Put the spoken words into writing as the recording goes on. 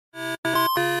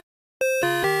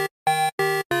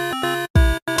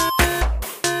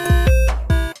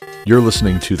You're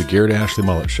listening to the Garrett Ashley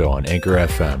Mullet Show on Anchor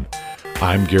FM.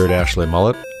 I'm Garrett Ashley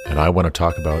Mullet, and I want to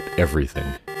talk about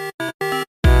everything.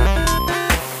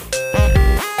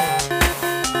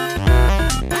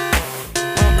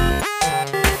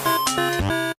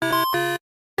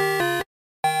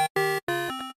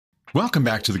 Welcome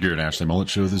back to the Garrett Ashley Mullet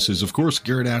Show. This is, of course,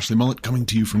 Garrett Ashley Mullet coming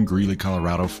to you from Greeley,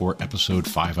 Colorado for episode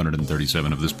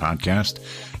 537 of this podcast.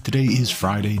 Today is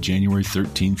Friday, January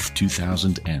 13th,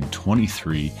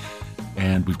 2023,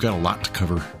 and we've got a lot to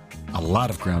cover, a lot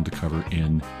of ground to cover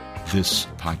in this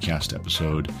podcast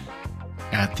episode.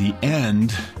 At the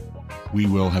end, we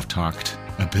will have talked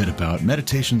a bit about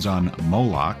meditations on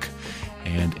Moloch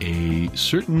and a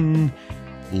certain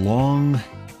long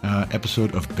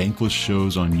episode of Bankless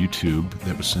Shows on YouTube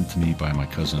that was sent to me by my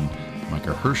cousin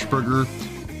Micah Hirschberger,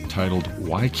 titled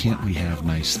Why Can't We Have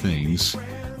Nice Things,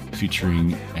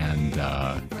 featuring and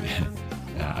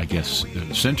I guess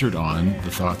centered on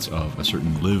the thoughts of a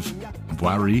certain Liv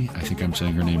Boiry. I think I'm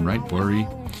saying her name right, Boiry.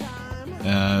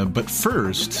 But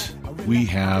first, we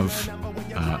have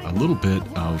a little bit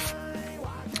of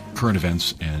current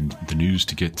events and the news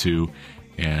to get to,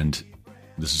 and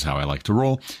this is how I like to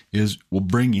roll, is we'll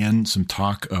bring in some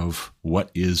talk of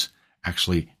what is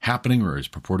actually happening or is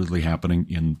purportedly happening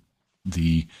in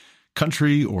the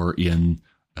country or in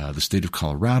the state of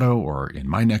Colorado or in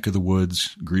my neck of the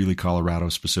woods, Greeley, Colorado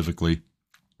specifically.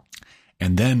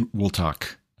 And then we'll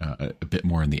talk a bit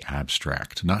more in the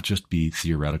abstract, not just be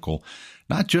theoretical,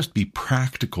 not just be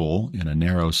practical in a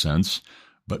narrow sense,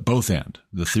 but both end.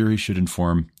 The theory should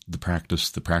inform the practice.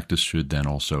 The practice should then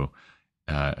also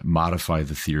modify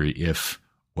the theory if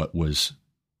what was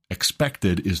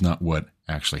expected is not what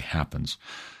actually happens.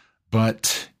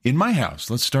 But in my house,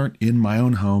 let's start in my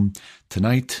own home.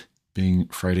 Tonight, being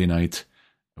Friday night,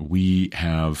 we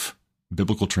have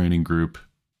biblical training group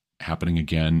happening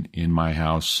again in my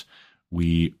house.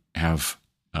 We have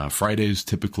Fridays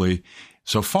typically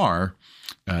so far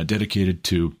dedicated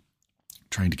to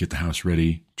trying to get the house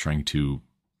ready, trying to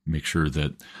make sure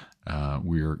that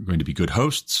we're going to be good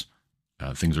hosts.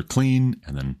 Things are clean,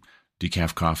 and then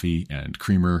decaf coffee and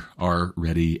creamer are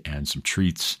ready, and some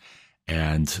treats,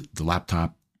 and the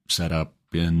laptop set up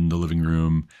in the living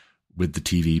room with the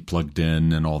TV plugged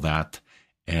in and all that.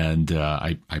 And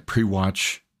I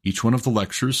pre-watch each one of the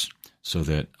lectures so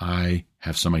that I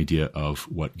have some idea of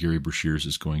what Gary Breshears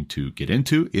is going to get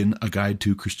into in A Guide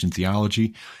to Christian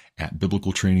Theology at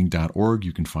biblicaltraining.org.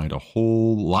 You can find a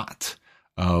whole lot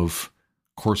of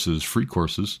courses, free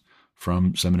courses,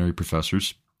 from seminary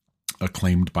professors,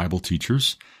 acclaimed Bible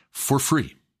teachers, for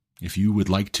free. If you would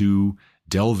like to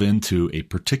delve into a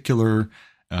particular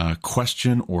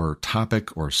question or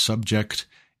topic or subject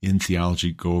in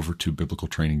theology, go over to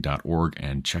biblicaltraining.org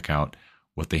and check out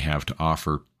what they have to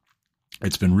offer.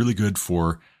 It's been really good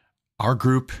for our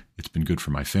group. It's been good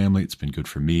for my family. It's been good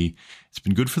for me. It's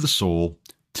been good for the soul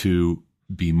to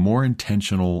be more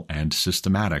intentional and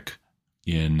systematic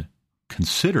in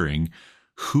considering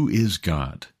who is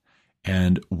God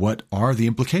and what are the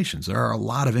implications. There are a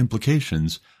lot of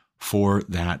implications for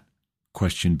that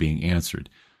question being answered.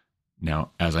 Now,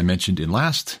 as I mentioned in the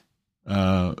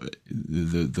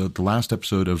last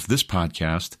episode of this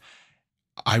podcast,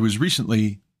 I was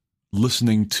recently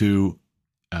listening to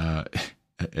a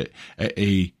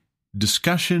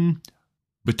discussion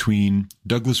between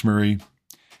Douglas Murray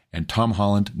and Tom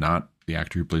Holland, not the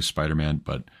actor who plays Spider-Man,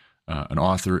 but an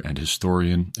author and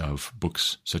historian of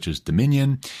books such as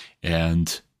Dominion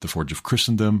and The Forge of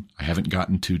Christendom. I haven't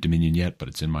gotten to Dominion yet, but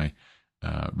it's in my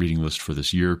reading list for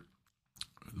this year.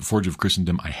 The Forge of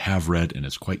Christendom I have read, and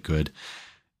it's quite good.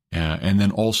 And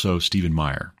then also Stephen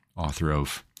Meyer, author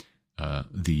of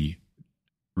The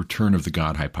Return of the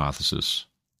God Hypothesis,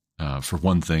 for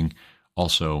one thing,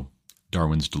 also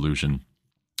Darwin's Delusion.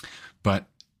 But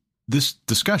this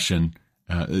discussion,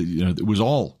 it was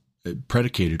all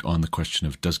predicated on the question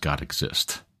of, does God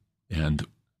exist? And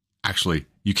actually,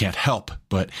 you can't help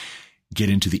but get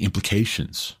into the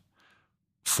implications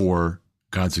for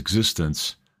God's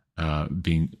existence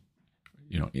being,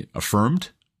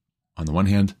 affirmed on the one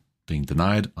hand, being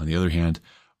denied on the other hand,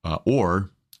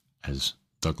 or, as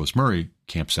Douglas Murray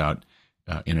camps out,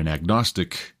 in an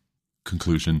agnostic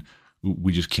conclusion,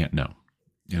 we just can't know.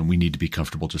 And we need to be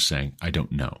comfortable just saying, I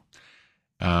don't know.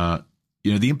 The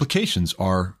implications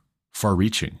are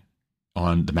far-reaching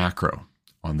on the macro,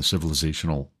 on the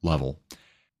civilizational level.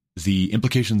 The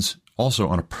implications also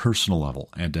on a personal level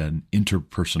and an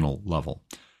interpersonal level.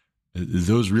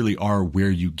 Those really are where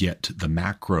you get the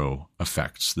macro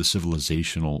effects, the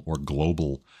civilizational or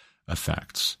global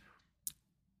effects.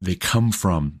 They come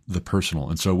from the personal.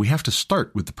 And so we have to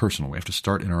start with the personal. We have to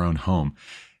start in our own home.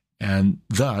 And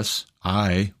thus,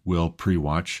 I will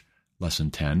pre-watch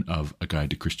Lesson 10 of A Guide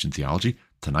to Christian Theology.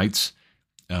 Tonight's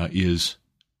is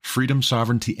Freedom,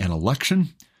 Sovereignty, and Election.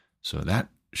 So that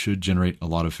should generate a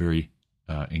lot of very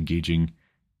engaging,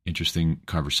 interesting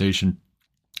conversation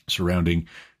surrounding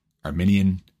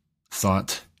Arminian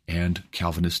thought and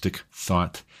Calvinistic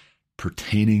thought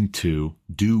pertaining to,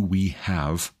 do we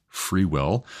have free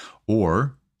will?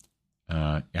 Or,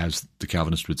 as the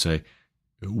Calvinist would say,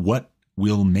 what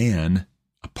will man,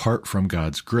 apart from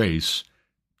God's grace,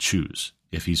 choose?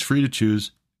 If he's free to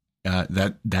choose,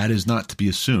 that is not to be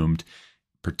assumed,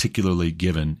 particularly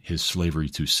given his slavery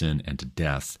to sin and to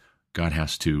death. God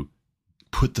has to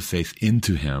put the faith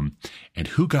into him, and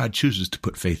who God chooses to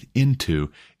put faith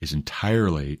into is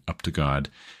entirely up to God.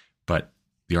 But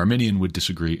the Arminian would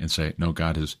disagree and say, no,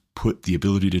 God has put the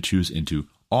ability to choose into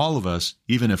all of us.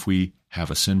 Even if we have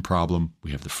a sin problem,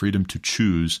 we have the freedom to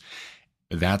choose.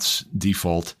 That's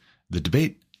default. The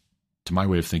debate, to my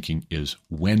way of thinking, is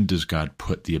when does God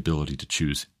put the ability to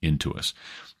choose into us?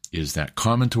 Is that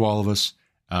common to all of us?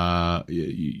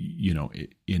 In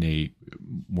a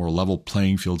more level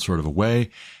playing field sort of a way,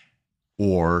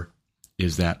 or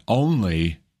is that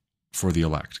only for the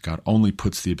elect? God only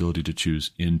puts the ability to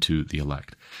choose into the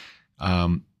elect.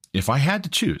 If I had to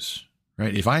choose,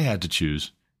 right? If I had to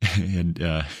choose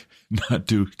and not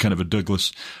do kind of a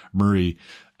Douglas Murray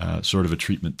sort of a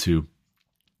treatment to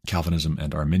Calvinism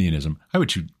and Arminianism, I would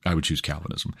choose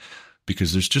Calvinism,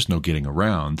 because there's just no getting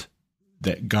around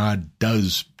that God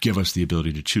does give us the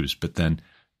ability to choose. But then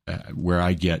where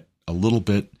I get a little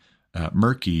bit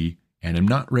murky and am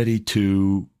not ready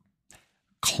to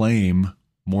claim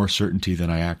more certainty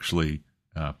than I actually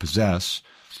possess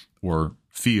or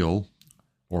feel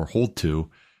or hold to,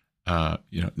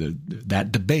 that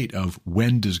debate of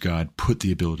when does God put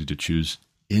the ability to choose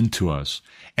into us?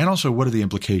 And also, what are the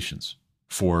implications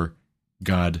for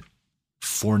God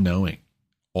foreknowing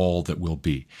all that will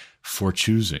be, for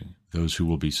choosing those who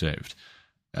will be saved?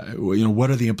 What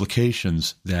are the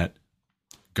implications that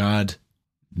God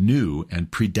knew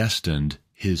and predestined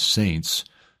his saints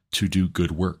to do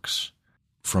good works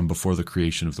from before the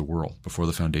creation of the world, before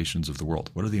the foundations of the world?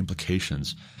 What are the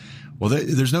implications? Well,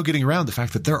 there's no getting around the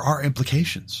fact that there are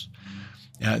implications.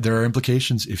 There are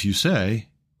implications if you say,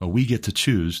 well, we get to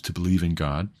choose to believe in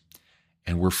God,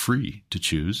 and we're free to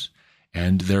choose,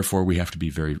 and therefore we have to be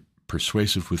very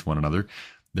persuasive with one another.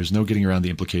 There's no getting around the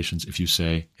implications if you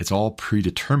say it's all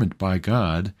predetermined by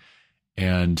God,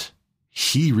 and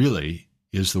he really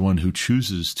is the one who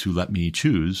chooses to let me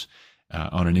choose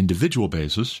on an individual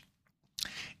basis.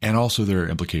 And also there are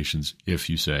implications if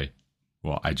you say,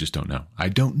 well, I just don't know. I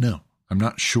don't know. I'm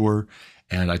not sure,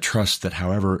 and I trust that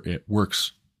however it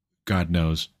works, God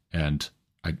knows, and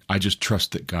I just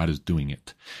trust that God is doing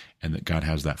it and that God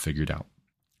has that figured out.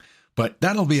 But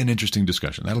that'll be an interesting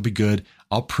discussion. That'll be good.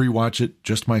 I'll pre-watch it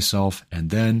just myself and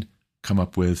then come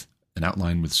up with an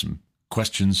outline with some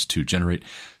questions to generate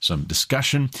some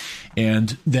discussion.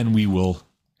 And then we will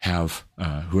have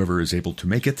whoever is able to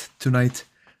make it tonight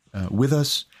with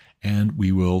us, and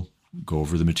we will go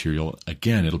over the material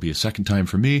again. It'll be a second time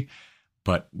for me,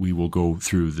 but we will go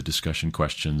through the discussion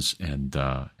questions, and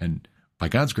by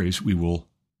God's grace, we will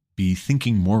be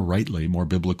thinking more rightly, more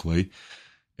biblically,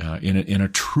 in a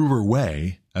truer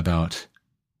way about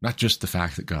not just the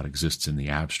fact that God exists in the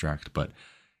abstract, but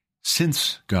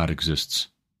since God exists,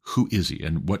 who is he,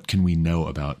 and what can we know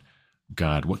about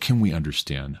God? What can we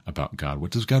understand about God?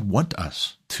 What does God want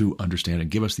us to understand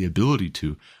and give us the ability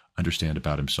to understand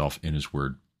about himself in his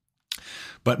word?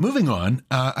 But moving on,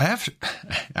 I have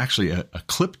actually a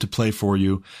clip to play for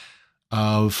you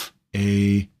of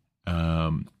a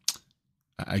little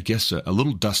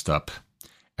dust up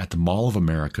at the Mall of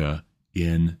America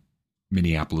in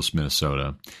Minneapolis,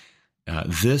 Minnesota.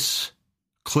 This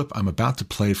clip I'm about to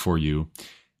play for you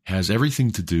has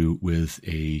everything to do with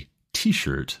a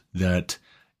T-shirt that,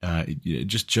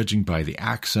 just judging by the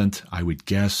accent, I would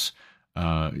guess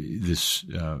this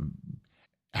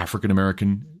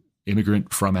African-American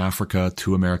immigrant from Africa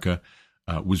to America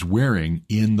was wearing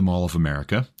in the Mall of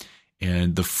America.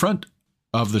 And the front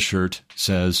of the shirt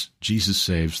says, Jesus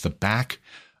saves. The back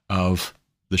of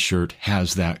the shirt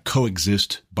has that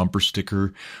coexist bumper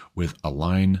sticker with a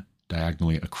line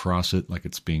diagonally across it like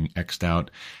it's being X'd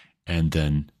out. And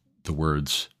then the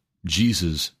words,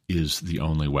 Jesus is the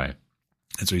only way.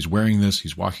 And so he's wearing this.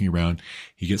 He's walking around.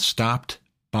 He gets stopped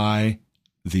by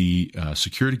the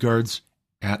security guards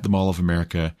at the Mall of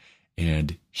America.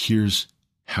 And here's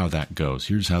how that goes.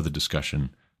 Here's how the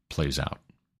discussion plays out.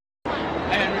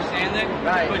 I understand that,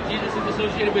 right. But Jesus is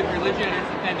associated with religion and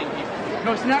it's offending people.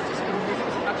 No, it's not just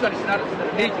spiritual is not a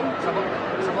religion.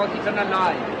 It's about eternal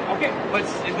life. Okay, but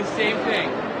it's the same thing.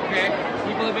 Okay,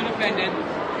 people have been offended,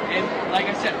 and like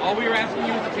I said, all we were asking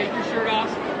you is to take your shirt off.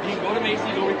 You can go to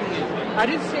Macy's, or we can leave. I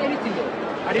didn't say anything though.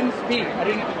 I didn't speak. I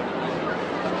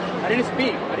didn't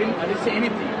speak. I didn't say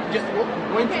anything. Just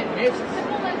went to Macy's.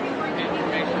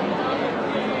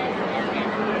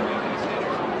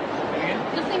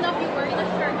 Just enough you wearing a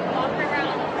shirt and walk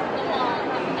around the mall.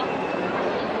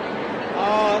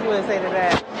 Oh, I'm going to say to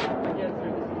that.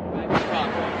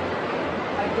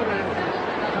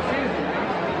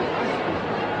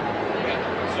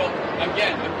 So,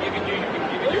 again, I'm giving you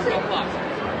your full plus.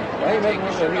 Why are you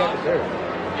making sure you got the shirt?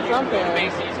 You can go to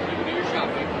Macy's and you can do your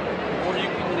shopping, or you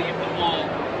can leave the mall.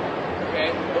 Okay?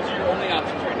 Those are your only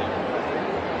options right now.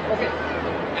 Okay.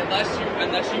 Unless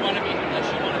you want to be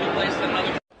placed in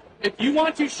another. If you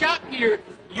want to shop here,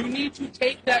 you need to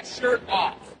take that shirt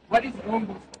off. What is wrong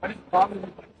with what is the problem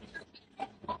with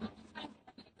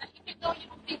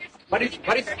what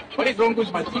is wrong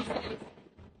with my t-shirt?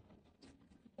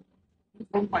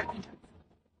 What's wrong with my t-shirt?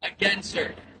 Again,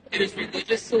 sir, it is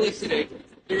religious soliciting.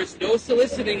 There is no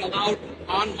soliciting allowed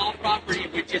on mall property,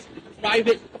 which is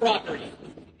private property.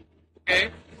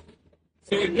 Okay?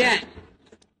 So again,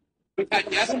 we've had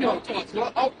yes and no talks.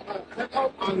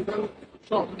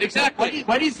 Exactly.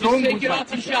 What is wrong Just with take it my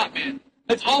off and shop, man.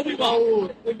 That's all we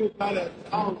want.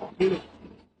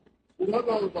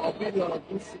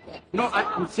 No,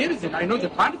 I'm serious. I know the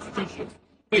party's t-shirt.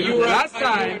 But you were last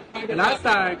time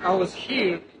I was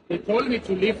here, they told me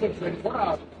to leave for 24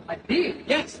 hours. I did.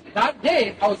 Yes. That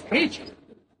day I was preaching.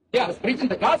 Yeah, I was preaching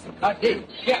the gospel that day.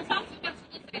 Yeah.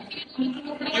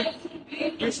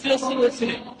 You're still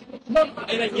soliciting. No,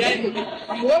 And again,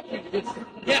 I'm working.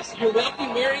 yes, you're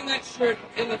walking wearing that shirt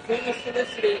in the form of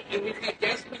soliciting, and we've had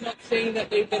guests come up saying that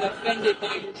they've been offended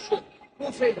by your shirt.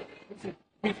 Who said that?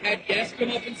 We've had guests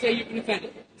come up and say you've been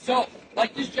offended. So,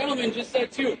 like this gentleman just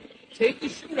said too, take the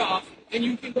shirt off and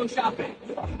you can go shopping.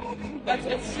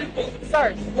 That's simple.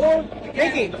 Sir,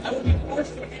 Vicky, I will be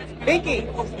forced to answer. Vicky,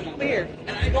 clear.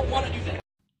 And I don't want to do that.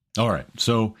 All right.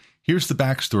 So here's the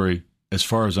backstory as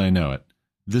far as I know it.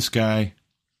 This guy,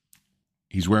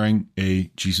 he's wearing a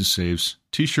Jesus Saves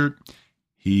t-shirt.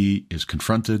 He is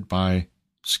confronted by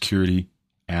security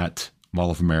at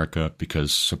Mall of America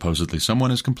because supposedly someone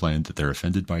has complained that they're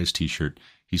offended by his t-shirt.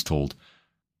 He's told,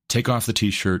 take off the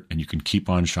t-shirt and you can keep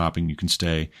on shopping. You can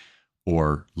stay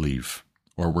or leave,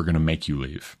 or we're going to make you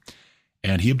leave.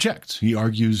 And he objects. He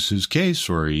argues his case,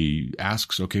 or he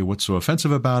asks, okay, what's so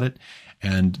offensive about it?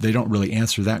 And they don't really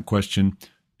answer that question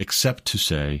except to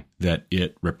say that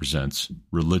it represents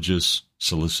religious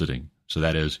soliciting. So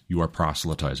that is, you are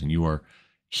proselytizing. You are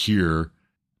here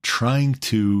trying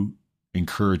to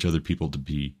encourage other people to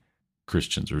be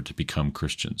Christians or to become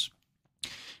Christians.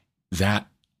 That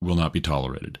will not be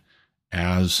tolerated.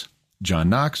 As John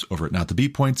Knox over at Not the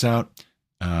Beat points out,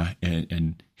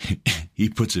 and he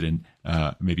puts it in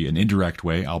maybe an indirect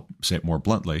way, I'll say it more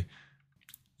bluntly,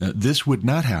 this would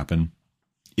not happen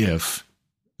if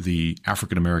the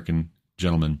African-American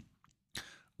gentleman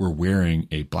were wearing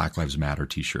a Black Lives Matter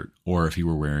t-shirt, or if he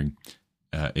were wearing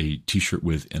a t-shirt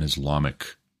with an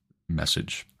Islamic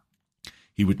message.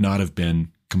 He would not have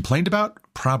been complained about,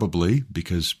 probably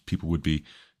because people would be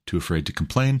too afraid to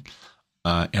complain.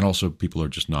 And also people are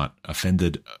just not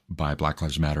offended by Black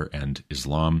Lives Matter and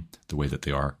Islam the way that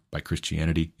they are by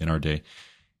Christianity in our day.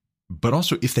 But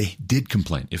also if they did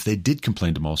complain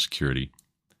to mall security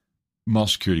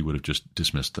would have just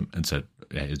dismissed them and said,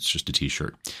 hey, it's just a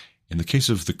t-shirt. In the case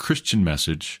of the Christian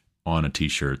message on a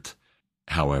t-shirt,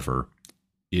 however,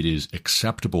 it is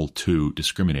acceptable to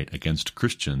discriminate against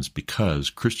Christians because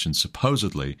Christians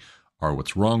supposedly are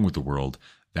what's wrong with the world.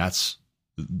 That's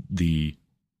the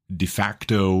de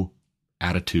facto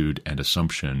attitude and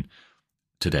assumption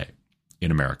today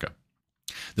in America.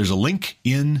 There's a link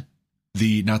in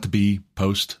the Not to Be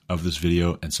post of this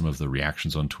video and some of the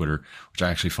reactions on Twitter, which I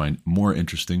actually find more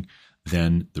interesting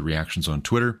than the reactions on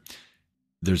Twitter.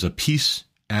 There's a piece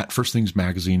at First Things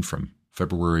Magazine from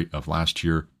February of last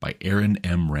year by Aaron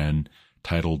M. Wren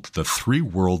titled The Three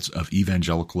Worlds of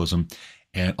Evangelicalism.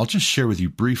 And I'll just share with you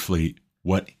briefly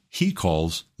what he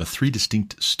calls the three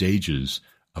distinct stages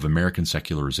of American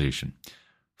secularization.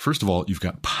 First of all, you've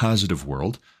got positive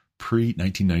world,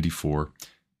 pre-1994,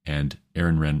 and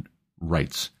Aaron Wren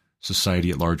writes, society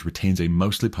at large retains a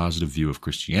mostly positive view of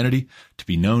Christianity. To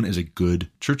be known as a good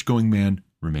church-going man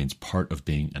remains part of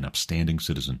being an upstanding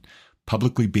citizen.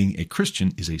 Publicly being a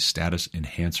Christian is a status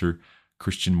enhancer.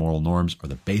 Christian moral norms are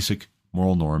the basic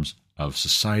moral norms of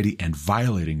society, and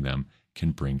violating them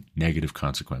can bring negative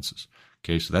consequences.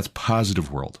 Okay, so that's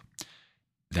positive world.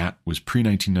 That was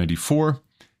pre-1994.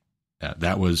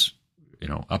 That was,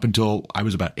 up until I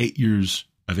was about 8 years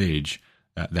of age,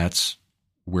 that's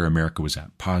where America was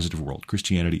at. Positive world.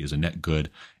 Christianity is a net good,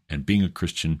 and being a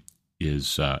Christian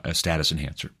is a status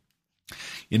enhancer.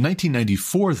 In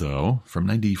 1994, though, from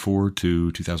 94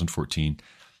 to 2014,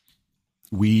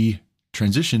 we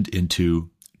transitioned into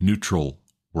neutral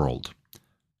world.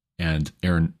 And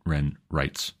Aaron Renn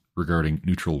writes regarding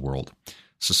neutral world,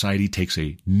 society takes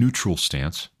a neutral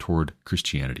stance toward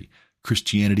Christianity.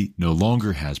 Christianity no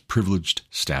longer has privileged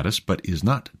status, but is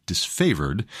not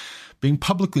disfavored. Being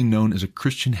publicly known as a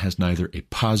Christian has neither a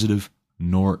positive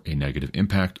nor a negative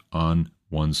impact on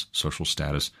one's social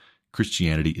status.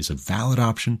 Christianity is a valid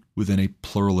option within a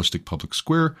pluralistic public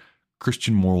square.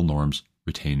 Christian moral norms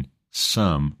retain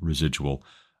some residual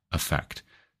effect.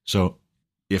 So,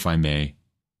 if I may,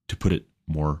 to put it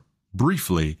more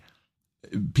briefly,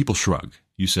 people shrug.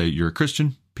 You say you're a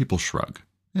Christian, people shrug.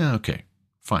 Yeah, okay,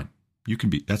 fine. You can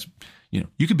be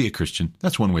a Christian.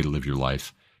 That's one way to live your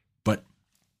life. But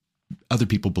other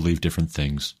people believe different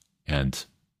things, and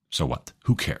so what?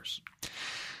 Who cares?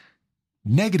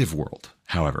 Negative world,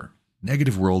 however.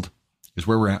 Negative world is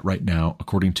where we're at right now,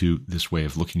 according to this way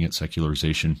of looking at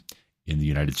secularization in the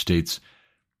United States.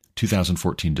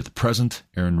 2014 to the present,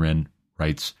 Aaron Renn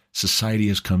writes, society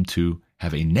has come to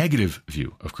have a negative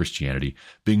view of Christianity.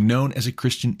 Being known as a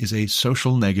Christian is a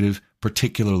social negative,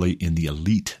 particularly in the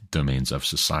elite domains of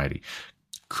society.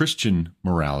 Christian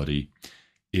morality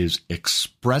is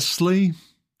expressly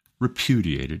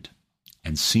repudiated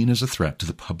and seen as a threat to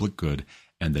the public good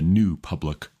and the new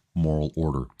public moral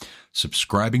order.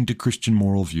 Subscribing to Christian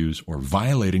moral views or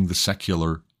violating the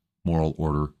secular moral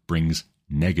order brings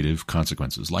negative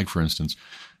consequences, like, for instance,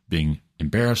 being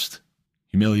embarrassed,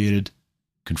 humiliated,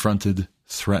 confronted,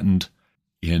 threatened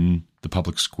in the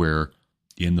public square,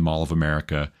 in the Mall of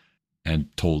America,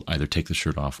 and told either take the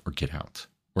shirt off or get out,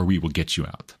 or we will get you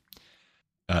out.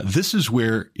 This is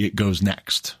where it goes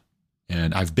next.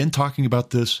 And I've been talking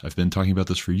about this. I've been talking about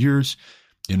this for years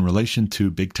in relation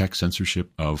to big tech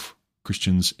censorship of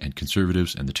Christians and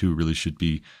conservatives, and the two really should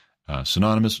be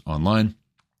synonymous online.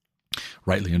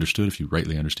 Rightly understood, if you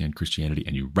rightly understand Christianity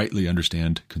and you rightly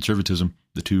understand conservatism,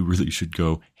 the two really should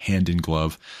go hand in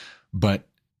glove. But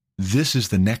this is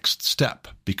the next step,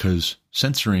 because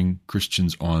censoring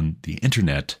Christians on the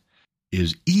internet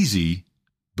is easy,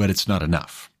 but it's not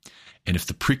enough. And if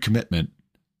the pre-commitment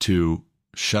to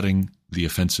shutting the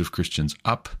offensive Christians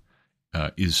up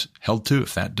is held to,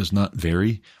 if that does not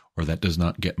vary or that does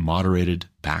not get moderated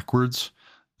backwards,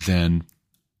 then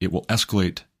it will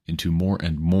escalate into more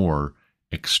and more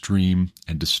extreme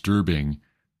and disturbing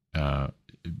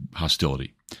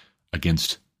hostility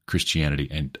against Christianity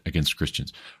and against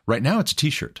Christians. Right now, it's a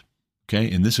T-shirt. Okay,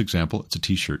 in this example, it's a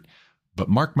T-shirt. But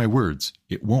mark my words,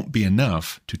 it won't be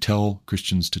enough to tell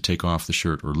Christians to take off the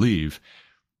shirt or leave.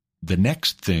 The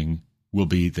next thing will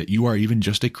be that you are even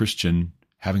just a Christian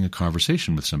having a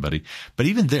conversation with somebody. But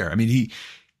even there, I mean,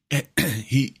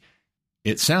 he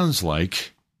it sounds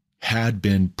like had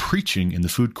been preaching in the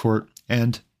food court,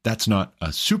 and that's not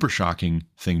a super shocking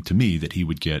thing to me that he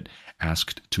would get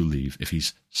asked to leave if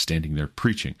he's standing there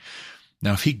preaching.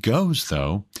 Now, if he goes,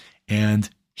 though, and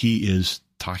he is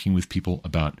talking with people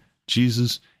about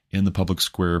Jesus in the public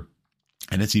square,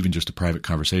 and it's even just a private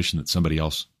conversation that somebody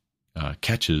else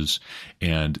catches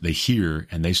and they hear,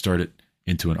 and they start it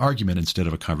into an argument instead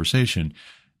of a conversation,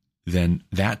 then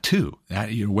that too,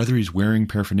 whether he's wearing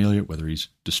paraphernalia, whether he's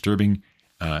disturbing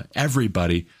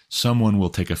everybody, someone will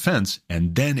take offense,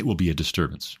 and then it will be a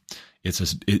disturbance.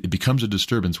 It becomes a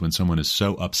disturbance when someone is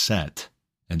so upset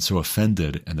and so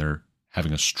offended, and they're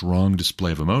having a strong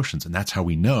display of emotions. And that's how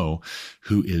we know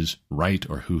who is right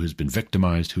or who has been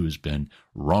victimized, who has been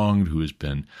wronged, who has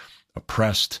been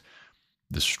oppressed.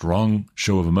 The strong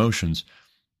show of emotions,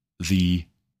 the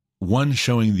one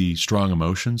showing the strong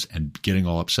emotions and getting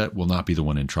all upset will not be the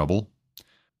one in trouble.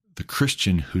 The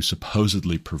Christian who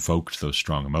supposedly provoked those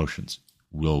strong emotions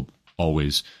will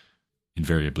always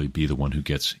invariably be the one who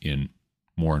gets in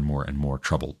more and more and more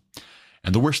trouble.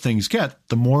 And the worse things get,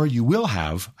 the more you will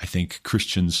have, I think,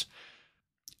 Christians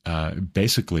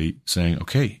basically saying,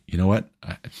 okay, you know what?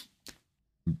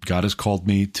 God has called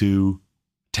me to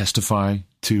testify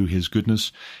to his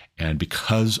goodness, and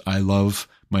because I love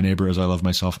my neighbor as I love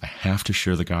myself, I have to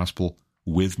share the gospel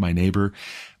with my neighbor,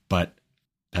 but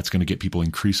that's going to get people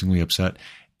increasingly upset.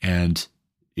 And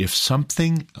if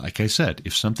something, like I said,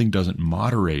 if something doesn't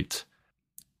moderate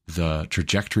the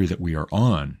trajectory that we are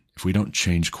on, if we don't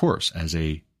change course as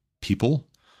a people,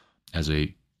 as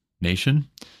a nation,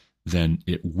 then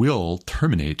it will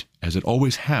terminate, as it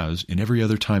always has in every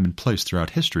other time and place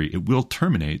throughout history. It will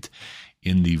terminate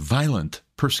in the violent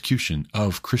persecution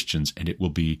of Christians, and it will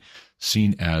be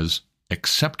seen as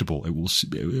acceptable.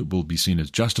 It will be seen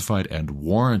as justified and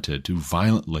warranted to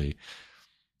violently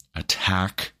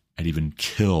attack and even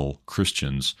kill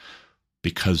Christians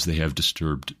because they have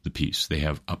disturbed the peace. They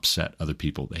have upset other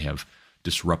people. They have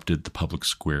disrupted the public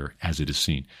square as it is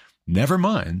seen. Never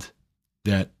mind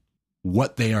that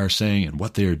what they are saying and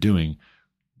what they are doing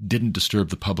didn't disturb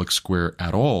the public square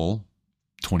at all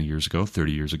 20 years ago,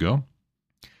 30 years ago.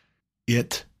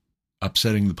 It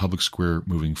upsetting the public square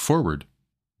moving forward,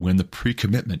 when the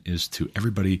pre-commitment is to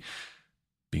everybody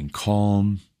being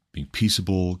calm, being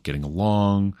peaceable, getting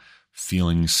along,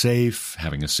 feeling safe,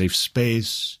 having a safe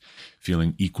space,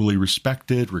 feeling equally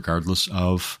respected regardless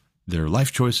of their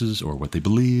life choices or what they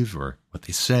believe or what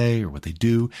they say or what they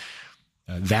do,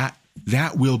 that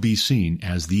will be seen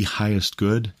as the highest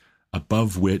good,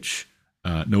 above which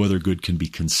no other good can be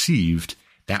conceived.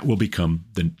 That will become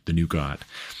the new God.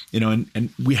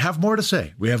 And we have more to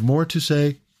say. We have more to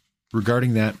say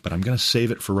regarding that, but I'm going to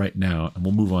save it for right now, and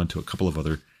we'll move on to a couple of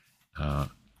other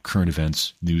current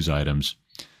events, news items.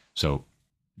 So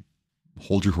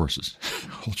hold your horses.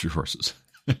 Hold your horses.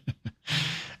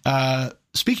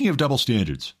 Speaking of double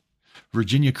standards,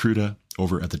 Virginia Kruta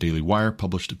over at the Daily Wire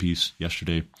published a piece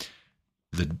yesterday.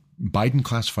 The Biden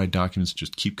classified documents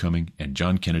just keep coming, and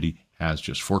John Kennedy has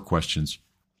just 4 questions.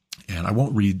 And I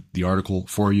won't read the article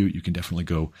for you. You can definitely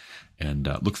go and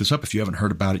look this up. If you haven't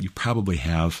heard about it, you probably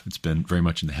have. It's been very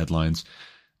much in the headlines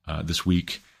this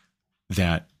week,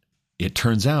 that it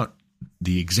turns out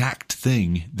the exact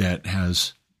thing that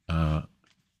has Donald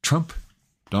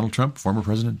Trump, former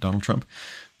President Donald Trump,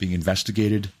 being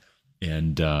investigated.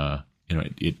 And,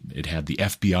 it had the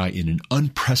FBI in an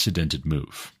unprecedented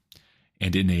move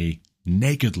and in a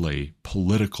nakedly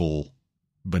political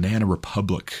banana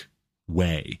republic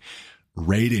way,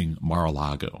 raiding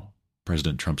Mar-a-Lago,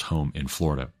 President Trump's home in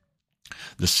Florida.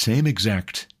 The same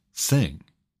exact thing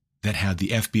that had the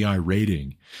FBI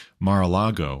raiding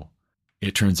Mar-a-Lago,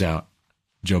 it turns out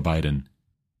Joe Biden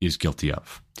is guilty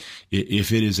of.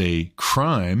 If it is a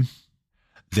crime,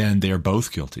 then they are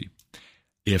both guilty.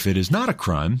 If it is not a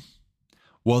crime,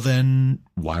 well, then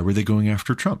why were they going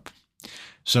after Trump?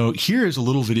 So here is a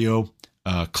little video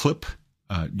clip.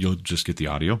 You'll just get the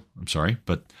audio. I'm sorry,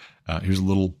 but here's a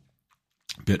little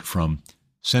bit from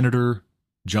Senator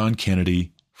John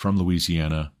Kennedy from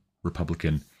Louisiana,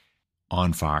 Republican,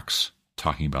 on Fox,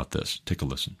 talking about this. Take a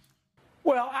listen.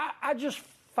 Well, I just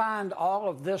find all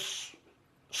of this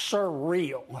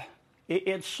surreal.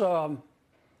 It's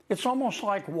almost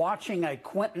like watching a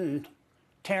Quentin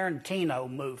Tarantino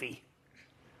movie.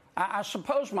 I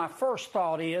suppose my first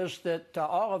thought is that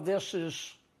all of this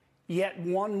is yet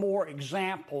one more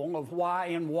example of why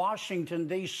in Washington,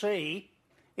 D.C.,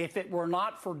 if it were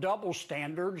not for double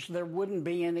standards, there wouldn't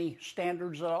be any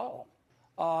standards at all.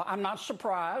 I'm not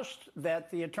surprised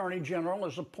that the Attorney General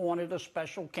has appointed a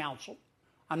special counsel.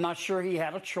 I'm not sure he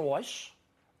had a choice.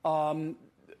 The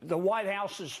White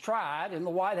House has tried, and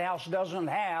the White House doesn't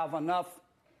have enough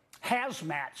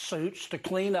hazmat suits to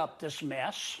clean up this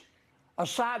mess,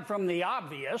 aside from the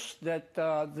obvious that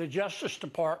the Justice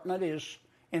Department is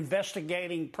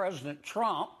investigating President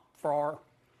Trump for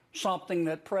something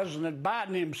that President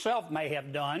Biden himself may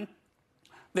have done.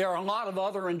 There are a lot of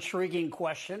other intriguing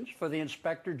questions for the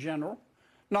Inspector General.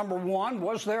 Number one,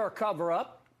 was there a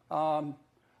cover-up?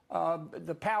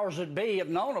 The powers that be have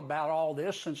known about all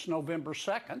this since November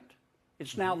 2nd.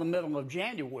 It's now the middle of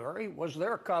January. Was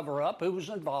there a cover-up? Who was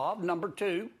involved? Number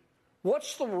two,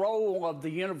 what's the role of the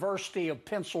University of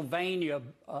Pennsylvania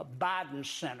Biden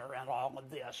Center in all of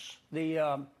this?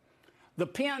 The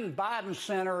Penn Biden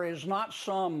Center is not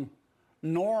some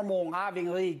normal Ivy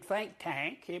League think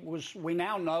tank. We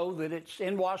now know that it's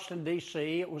in Washington,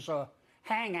 D.C. It was a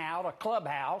hangout, a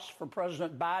clubhouse for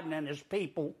President Biden and his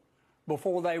people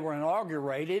before they were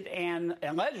inaugurated, and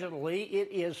allegedly it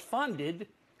is funded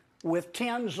with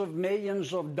tens of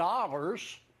millions of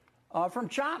dollars from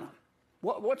China.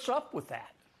 What's up with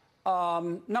that?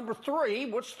 Number three,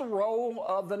 what's the role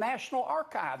of the National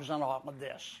Archives in all of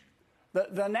this?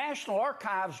 The National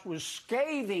Archives was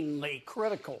scathingly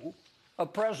critical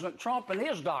of President Trump and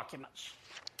his documents.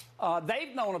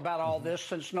 They've known about all this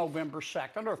since November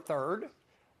 2nd or 3rd.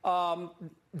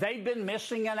 They've been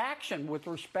missing in action with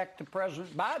respect to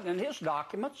President Biden and his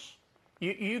documents.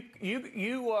 You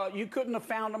couldn't have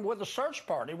found them with a search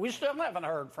party. We still haven't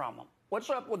heard from them. What's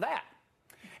up with that?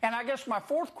 And I guess my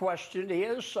fourth question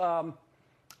is,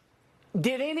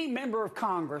 did any member of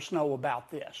Congress know about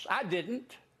this? I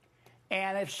didn't.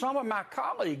 And if some of my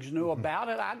colleagues knew about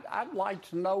it, I'd like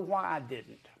to know why I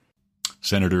didn't.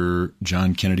 Senator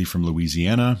John Kennedy from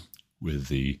Louisiana with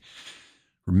the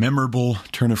memorable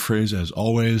turn of phrase, as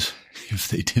always, if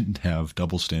they didn't have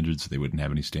double standards, they wouldn't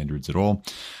have any standards at all.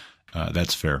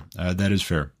 That's fair. That is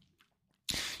fair.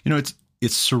 It's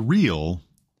surreal,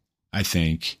 I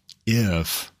think,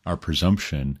 if our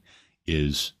presumption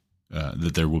is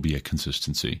that there will be a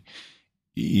consistency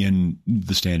in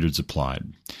the standards applied.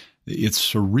 It's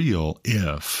surreal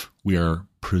if we are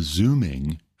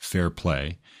presuming fair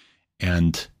play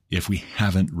and if we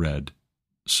haven't read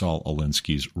Saul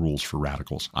Alinsky's Rules for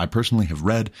Radicals. I personally have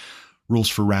read Rules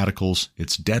for Radicals.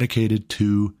 It's dedicated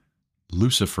to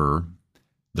Lucifer,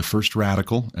 the first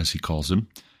radical, as he calls him.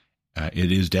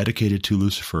 It is dedicated to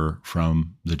Lucifer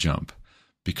from the jump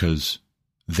because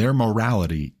their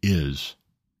morality is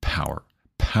power.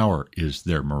 Power is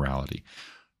their morality.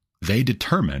 They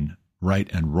determine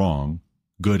right and wrong,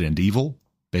 good and evil,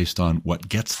 based on what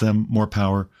gets them more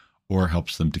power or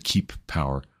helps them to keep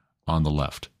power on the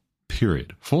left.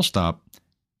 Period. Full stop.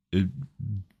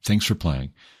 Thanks for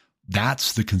playing.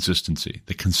 That's the consistency.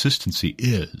 The consistency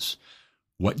is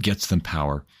what gets them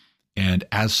power. And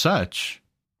as such,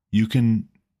 you can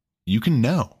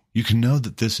know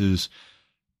that this is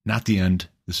not the end.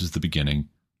 This is the beginning.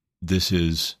 This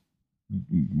is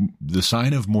the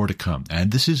sign of more to come.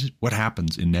 And this is what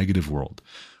happens in negative world.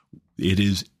 It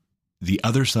is the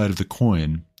other side of the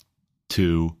coin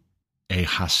to a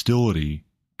hostility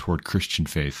toward Christian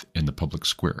faith in the public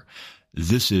square.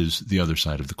 This is the other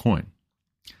side of the coin.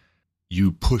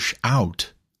 You push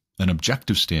out an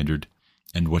objective standard,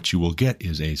 and what you will get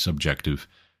is a subjective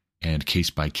and case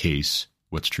by case.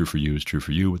 What's true for you is true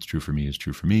for you. What's true for me is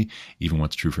true for me. Even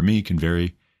what's true for me can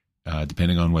vary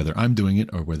depending on whether I'm doing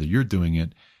it or whether you're doing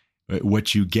it.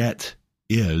 What you get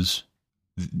is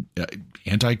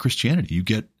anti-Christianity. You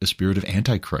get a spirit of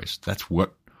antichrist. That's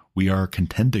what we are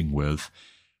contending with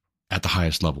at the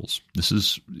highest levels. This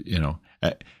is,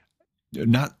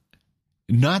 not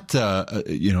to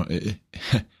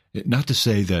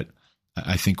say that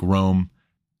I think Rome,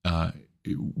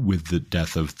 with the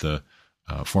death of the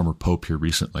former pope here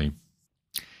recently,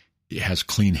 has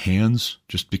clean hands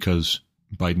just because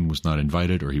Biden was not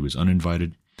invited or he was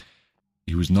uninvited.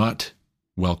 He was not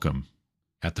welcome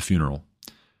at the funeral.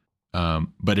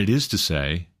 But it is to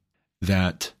say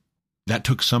that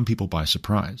took some people by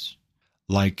surprise.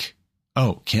 Like,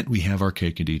 oh, can't we have our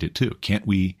cake and eat it too? Can't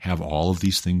we have all of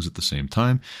these things at the same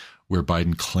time? Where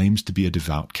Biden claims to be a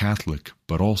devout Catholic,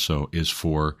 but also is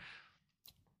for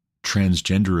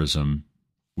transgenderism,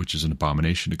 which is an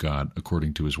abomination to God,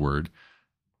 according to his word.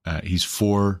 He's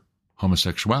for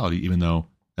homosexuality, even though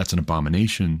that's an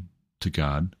abomination to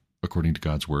God, according to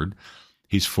God's word.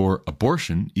 He's for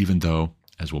abortion, even though,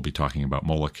 as we'll be talking about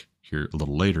Moloch here a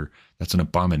little later, that's an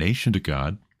abomination to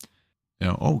God.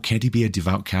 Can't he be a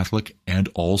devout Catholic and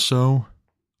also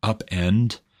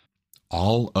upend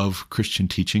all of Christian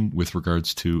teaching with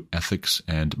regards to ethics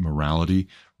and morality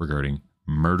regarding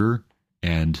murder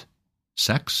and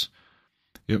sex?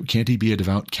 Can't he be a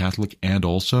devout Catholic and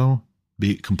also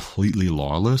be completely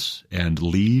lawless and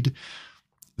lead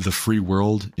the free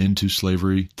world into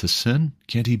slavery to sin?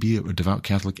 Can't he be a devout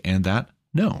Catholic and that?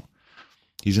 No.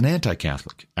 He's an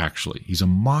anti-Catholic, actually. He's a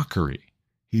mockery.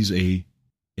 He's a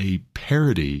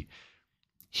parody.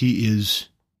 He is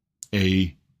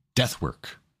a death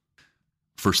work.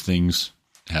 First Things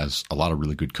has a lot of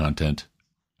really good content.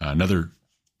 Another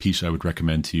piece I would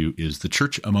recommend to you is The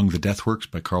Church Among the Deathworks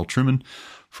by Carl Trueman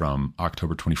from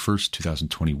October 21st,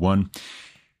 2021,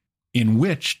 in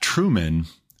which Trueman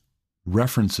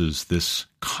references this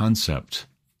concept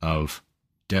of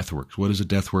deathworks. What is a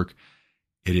deathwork?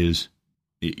 It is,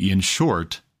 in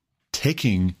short,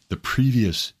 taking the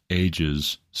previous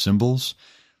age's symbols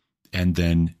and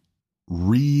then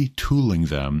retooling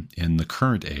them in the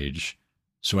current age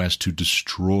so as to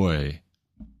destroy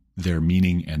their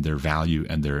meaning and their value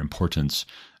and their importance,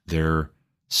 their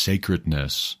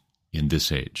sacredness in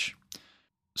this age.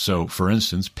 So, for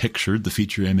instance, pictured, the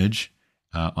feature image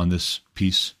on this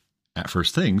piece at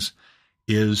First Things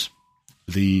is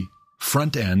the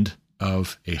front end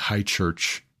of a high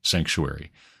church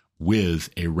sanctuary with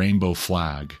a rainbow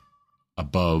flag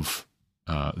above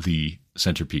the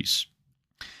centerpiece.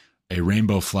 A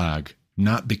rainbow flag,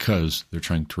 not because they're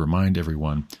trying to remind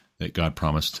everyone that God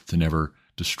promised to never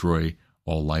destroy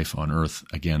all life on earth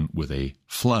again with a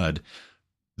flood.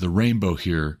 The rainbow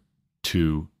here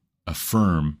to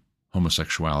affirm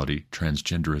homosexuality,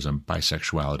 transgenderism,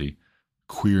 bisexuality,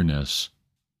 queerness,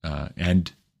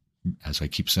 and as I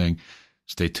keep saying,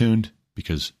 stay tuned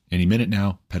because any minute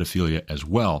now, pedophilia as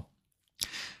well.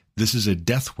 This is a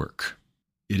death work.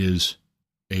 It is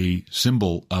a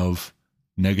symbol of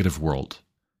negative world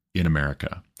in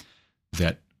America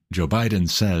that Joe Biden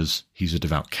says he's a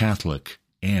devout Catholic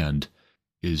and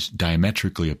is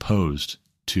diametrically opposed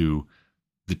to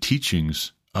the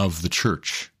teachings of the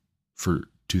church for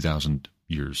 2,000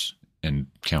 years and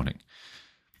counting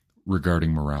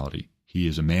regarding morality. He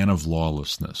is a man of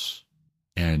lawlessness,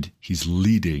 and he's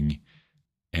leading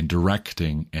and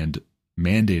directing and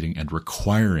mandating and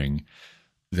requiring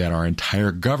that our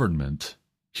entire government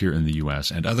here in the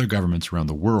U.S. and other governments around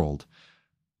the world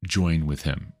join with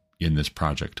him in this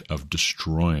project of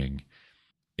destroying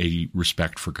a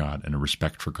respect for God and a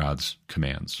respect for God's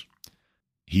commands.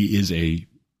 He is an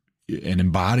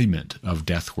embodiment of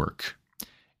death work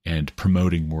and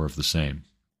promoting more of the same.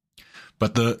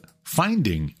 But the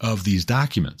finding of these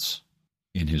documents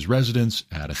in his residence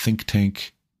at a think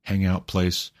tank hangout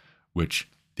place, which,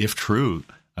 if true,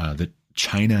 that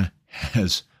China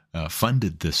has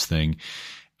funded this thing,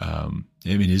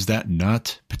 is that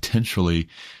not potentially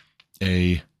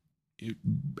a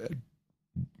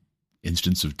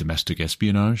instance of domestic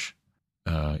espionage?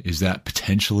 Is that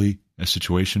potentially a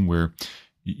situation where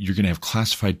you're going to have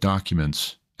classified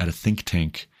documents at a think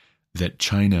tank that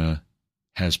China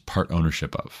has part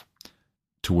ownership of,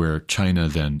 to where China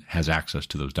then has access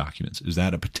to those documents? Is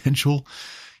that a potential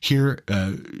here?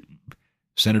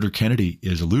 Senator Kennedy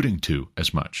is alluding to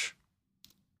as much.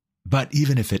 But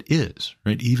even if it is,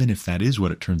 right, even if that is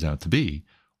what it turns out to be,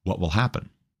 what will happen?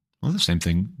 Well, the same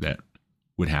thing that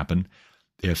would happen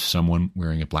if someone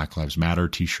wearing a Black Lives Matter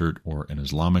t-shirt or an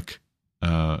Islamic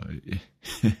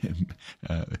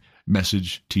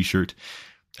message t-shirt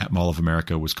at Mall of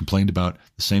America was complained about.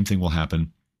 The same thing will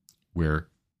happen where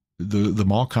the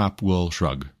mall cop will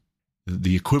shrug.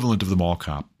 The equivalent of the mall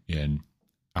cop in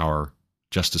our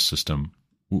justice system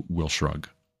will shrug,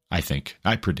 I think.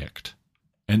 I predict.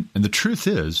 And the truth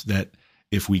is that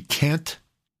if we can't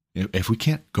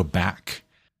go back,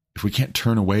 if we can't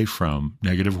turn away from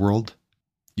negative world,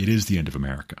 it is the end of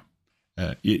America.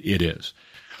 It is.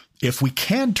 If we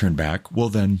can turn back, well,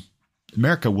 then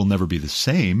America will never be the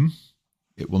same.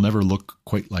 It will never look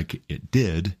quite like it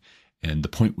did. And the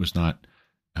point was not,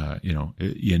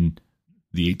 in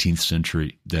the 18th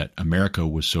century that America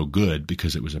was so good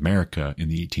because it was America in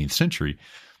the 18th century.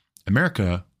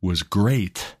 America was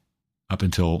great up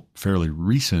until fairly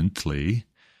recently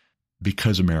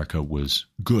because America was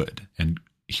good. And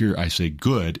here I say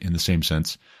good in the same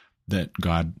sense that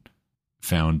God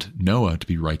found Noah to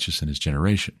be righteous in his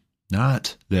generation.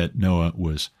 Not that Noah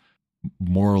was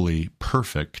morally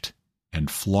perfect and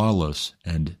flawless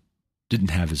and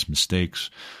didn't have his mistakes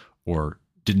or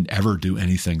didn't ever do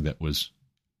anything that was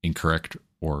incorrect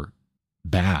or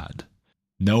bad.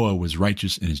 Noah was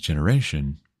righteous in his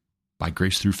generation by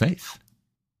grace through faith.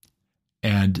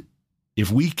 And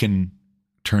if we can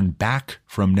turn back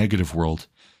from negative world,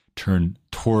 turn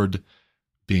toward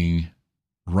being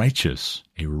righteous,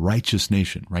 a righteous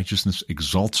nation, righteousness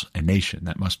exalts a nation.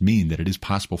 That must mean that it is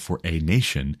possible for a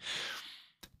nation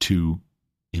to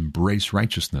embrace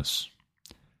righteousness.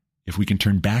 If we can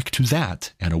turn back to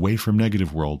that and away from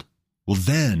negative world, well,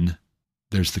 then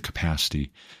there's the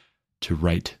capacity to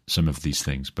right some of these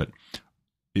things. But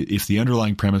if the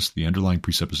underlying premise, the underlying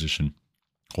presupposition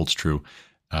holds true,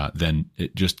 then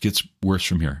it just gets worse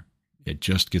from here. It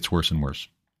just gets worse and worse.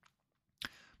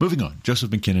 Moving on,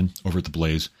 Joseph McKinnon over at The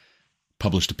Blaze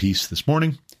published a piece this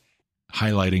morning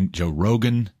highlighting Joe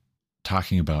Rogan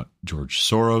talking about George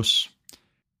Soros.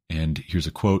 And here's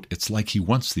a quote: "It's like he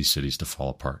wants these cities to fall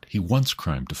apart. He wants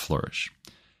crime to flourish."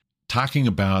 Talking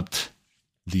about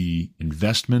the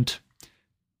investment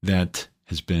that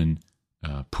has been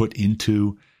put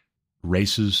into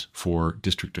races for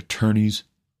district attorneys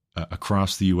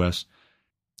across the U.S.,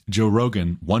 Joe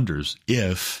Rogan wonders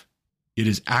if it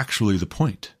is actually the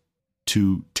point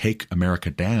to take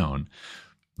America down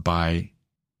by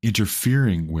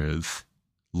interfering with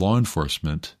law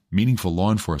enforcement, meaningful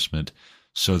law enforcement,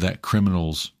 so that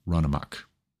criminals run amok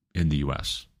in the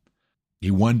U.S.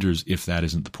 He wonders if that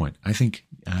isn't the point. I think,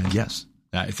 yes,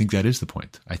 I think that is the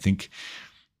point. I think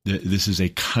this is a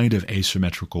kind of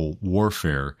asymmetrical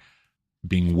warfare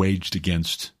being waged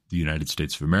against the United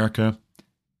States of America.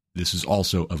 This is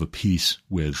also of a piece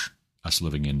with us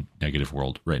living in negative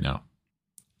world right now.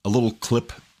 A little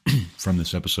clip from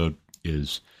this episode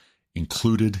is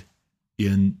included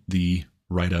in the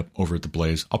write-up over at The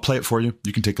Blaze. I'll play it for you.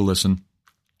 You can take a listen.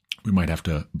 We might have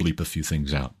to bleep a few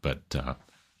things out, but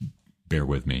bear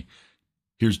with me.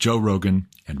 Here's Joe Rogan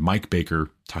and Mike Baker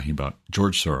talking about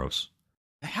George Soros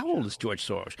How old is George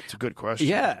Soros? It's a good question.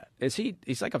 Yeah,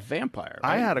 he's like a vampire.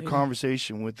 Right? I had a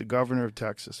conversation with the governor of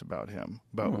Texas about him,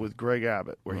 with Greg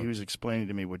Abbott, where he was explaining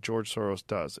to me what George Soros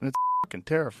does, and it's fucking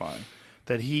terrifying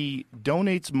that he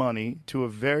donates money to a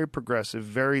very progressive,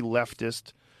 very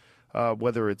leftist,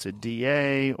 whether it's a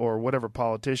DA or whatever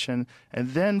politician,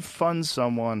 and then funds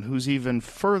someone who's even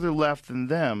further left than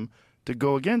them to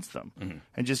go against them,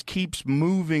 and just keeps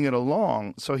moving it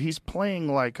along. So he's playing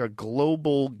like a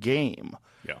global game,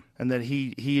 and that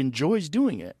he enjoys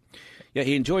doing it. Yeah,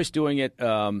 he enjoys doing it,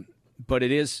 but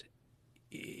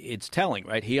it's telling,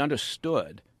 right? He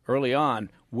understood early on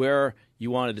where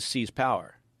you wanted to seize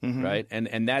power, right?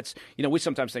 And that's, we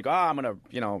sometimes think, I'm going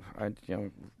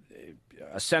to,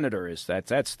 a senator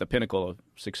that's the pinnacle of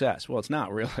success. Well, it's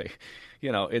not really.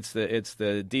 It's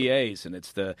the DAs and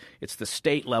it's the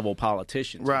state level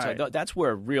politicians. Right. So that's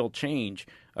where real change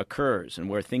occurs and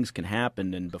where things can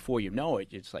happen. And before you know it,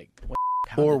 it's like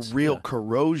real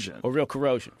corrosion. Or real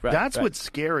corrosion. Right. That's what's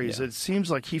scary. Is it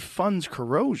seems like he funds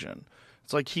corrosion.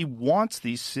 It's like he wants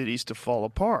these cities to fall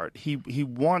apart. He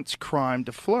wants crime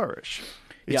to flourish.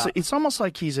 It's almost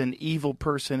like he's an evil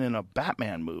person in a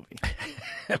Batman movie.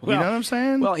 You know what I'm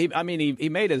saying? Well, he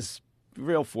made his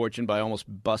real fortune by almost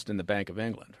busting the Bank of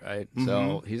England, right?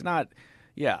 So he's not.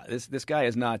 Yeah, this guy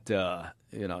is not.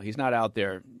 He's not out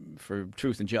there for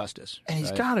truth and justice. And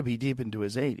he's got to be deep into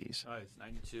his 80s. Oh, it's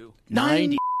 92.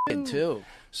 92.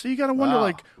 So you got to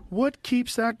wonder, what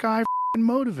keeps that guy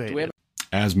motivated?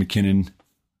 As McKinnon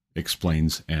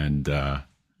explains and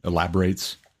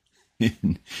elaborates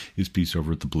in his piece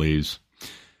over at The Blaze,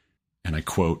 and I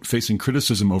quote, facing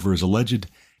criticism over his alleged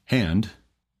hand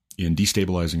in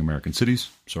destabilizing American cities,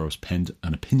 Soros penned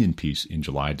an opinion piece in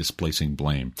July displacing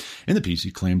blame. In the piece,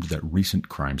 he claimed that recent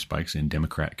crime spikes in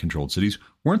Democrat-controlled cities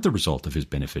weren't the result of his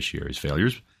beneficiaries'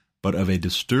 failures, but of a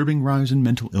disturbing rise in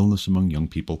mental illness among young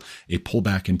people, a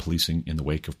pullback in policing in the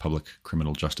wake of public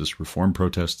criminal justice reform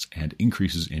protests, and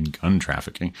increases in gun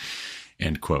trafficking,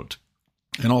 end quote.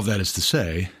 And all of that is to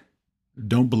say,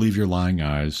 don't believe your lying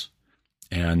eyes.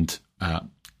 And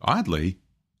oddly,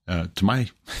 to my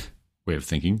way of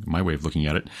thinking, my way of looking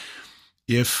at it,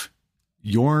 if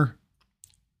your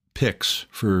picks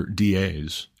for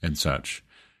DAs and such,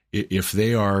 if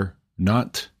they are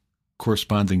not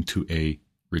corresponding to a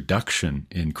reduction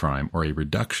in crime or a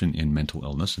reduction in mental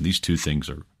illness, and these two things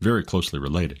are very closely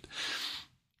related,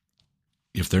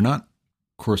 if they're not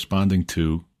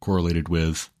correlated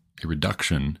with a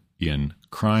reduction in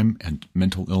crime and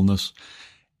mental illness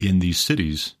in these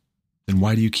cities, then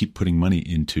why do you keep putting money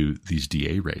into these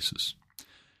DA races?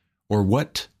 Or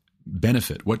what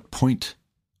benefit, what point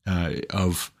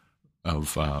of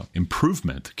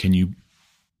improvement can you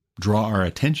draw our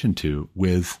attention to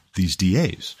with these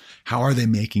DAs? How are they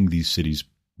making these cities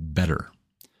better?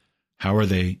 How are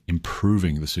they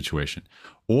improving the situation?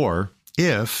 Or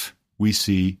if we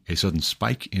see a sudden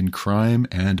spike in crime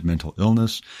and mental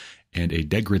illness and a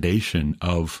degradation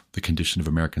of the condition of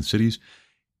American cities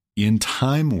in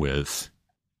time with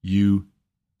you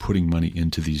putting money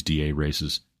into these DA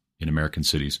races in American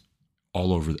cities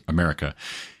all over America,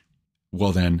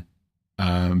 well then,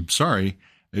 sorry,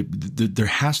 there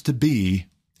has to be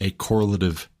a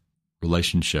correlative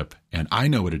relationship. And I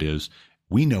know what it is.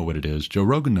 We know what it is. Joe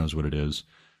Rogan knows what it is.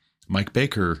 Mike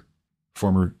Baker,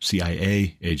 former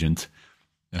CIA agent,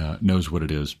 knows what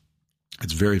it is.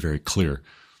 It's very, very clear.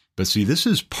 But see, this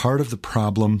is part of the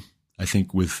problem, I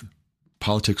think, with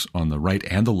politics on the right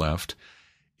and the left,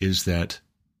 is that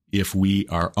if we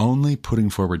are only putting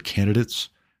forward candidates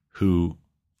who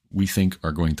we think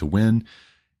are going to win,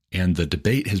 and the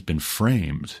debate has been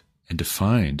framed and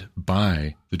defined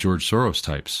by the George Soros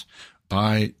types,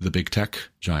 by the big tech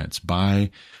giants, by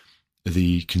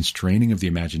the constraining of the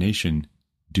imagination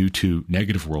due to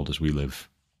negative world as we live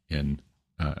in,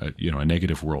 a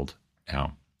negative world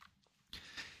now.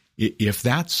 If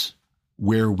that's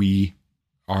where we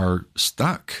are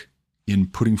stuck in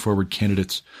putting forward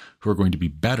candidates who are going to be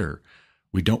better,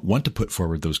 we don't want to put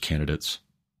forward those candidates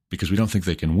because we don't think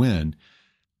they can win.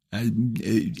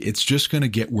 It's just going to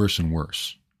get worse and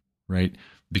worse, right?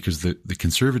 Because the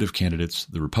conservative candidates,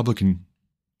 the Republican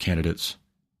candidates,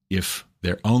 if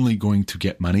they're only going to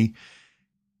get money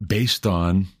based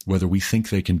on whether we think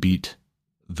they can beat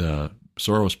the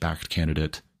Soros-backed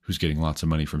candidate who's getting lots of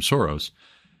money from Soros,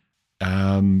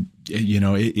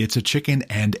 it's a chicken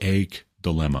and egg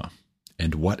dilemma.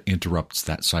 And what interrupts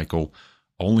that cycle?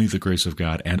 Only the grace of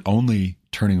God, and only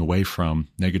turning away from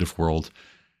negative world,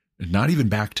 not even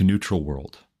back to neutral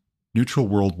world. Neutral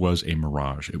world was a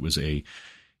mirage. It was a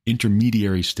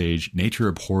intermediary stage. Nature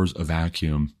abhors a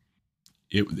vacuum.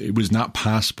 It was not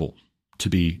possible to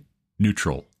be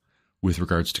neutral with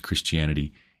regards to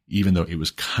Christianity, even though it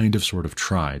was kind of sort of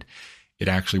tried. It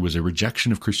actually was a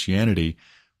rejection of Christianity,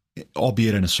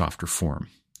 albeit in a softer form.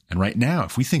 And right now,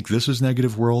 if we think this is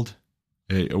negative world,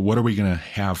 what are we going to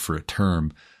have for a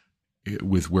term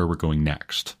with where we're going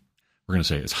next? We're going to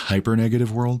say it's hyper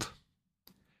negative world?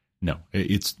 No,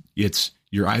 it's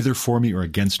you're either for me or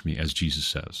against me, as Jesus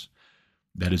says.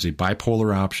 That is a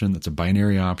bipolar option. That's a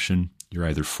binary option. You're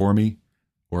either for me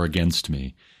or against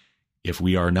me. If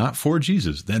we are not for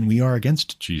Jesus, then we are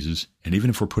against Jesus. And even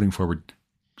if we're putting forward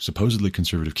supposedly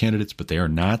conservative candidates, but they are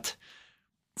not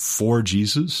for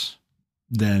Jesus,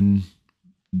 then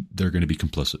they're going to be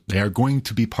complicit. They are going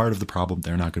to be part of the problem.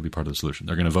 They're not going to be part of the solution.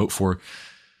 They're going to vote for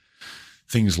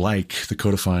things like the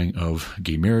codifying of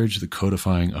gay marriage, the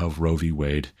codifying of Roe v.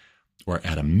 Wade, or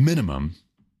at a minimum,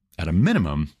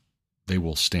 they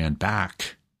will stand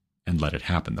back and let it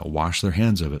happen. They'll wash their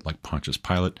hands of it like Pontius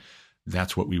Pilate.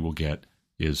 That's what we will get,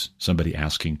 is somebody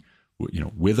asking,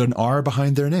 with an R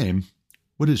behind their name,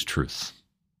 what is truth?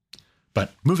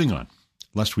 But moving on,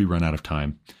 lest we run out of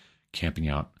time camping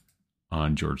out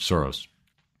on George Soros.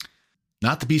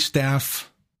 Not the Beast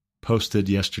staff posted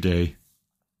yesterday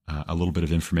a little bit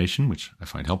of information, which I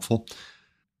find helpful.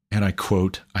 And I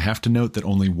quote, "I have to note that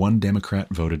only one Democrat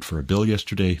voted for a bill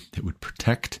yesterday that would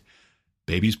protect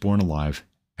babies born alive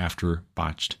after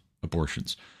botched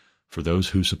abortions. For those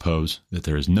who suppose that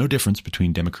there is no difference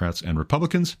between Democrats and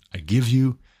Republicans, I give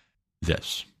you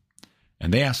this."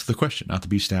 And they ask the question, Not the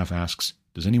Beast staff asks,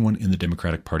 does anyone in the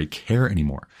Democratic Party care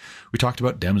anymore? We talked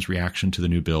about Dems' reaction to the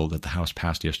new bill that the House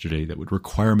passed yesterday that would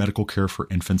require medical care for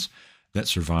infants that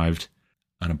survived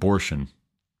an abortion.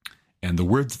 And the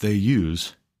word that they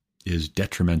use is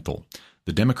detrimental.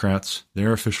 The Democrats,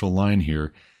 their official line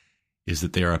here is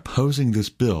that they are opposing this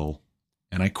bill,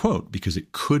 and I quote, because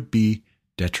it could be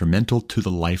detrimental to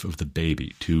the life of the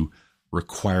baby to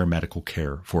require medical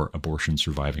care for abortion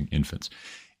surviving infants.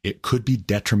 It could be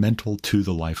detrimental to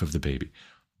the life of the baby.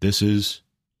 This is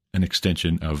an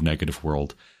extension of negative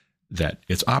world that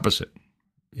it's opposite.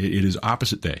 It is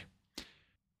opposite day.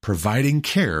 Providing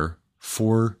care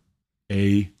for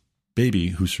a baby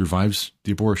who survives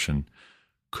the abortion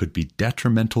could be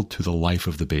detrimental to the life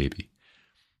of the baby.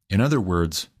 In other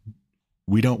words,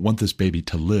 we don't want this baby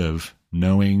to live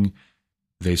knowing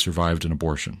they survived an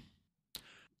abortion.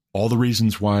 All the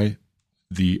reasons why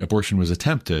the abortion was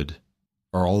attempted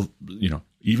are all,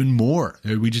 even more.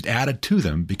 We just added to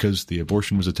them because the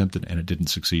abortion was attempted and it didn't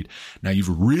succeed. Now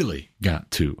you've really got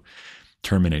to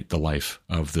terminate the life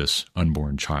of this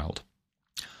unborn child.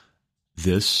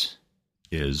 This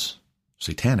is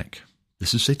satanic.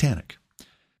 This is satanic.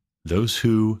 Those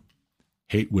who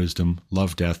hate wisdom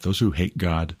love death. Those who hate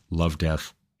God love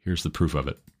death. Here's the proof of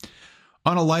it.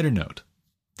 On a lighter note,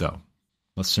 though,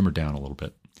 let's simmer down a little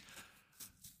bit.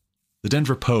 The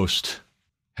Denver Post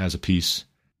has a piece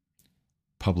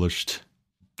published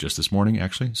just this morning,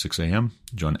 actually, 6 a.m.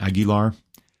 John Aguilar.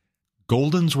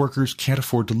 Golden's workers can't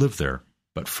afford to live there,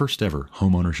 but first ever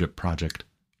homeownership project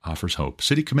offers hope.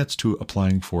 City commits to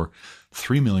applying for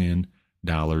 $3 million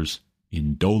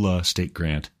in DOLA state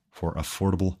grant for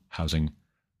affordable housing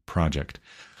project.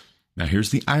 Now,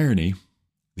 here's the irony.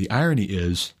 The irony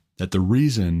is that the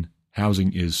reason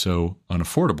housing is so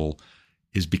unaffordable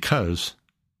is because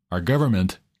our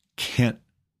government can't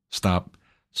stop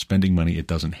spending money it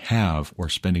doesn't have, or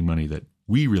spending money that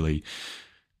we really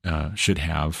should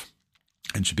have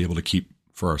and should be able to keep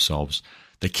for ourselves.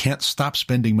 They can't stop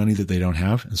spending money that they don't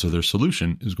have, and so their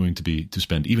solution is going to be to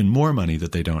spend even more money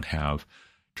that they don't have,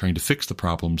 trying to fix the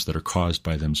problems that are caused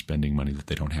by them spending money that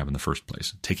they don't have in the first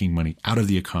place, taking money out of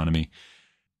the economy,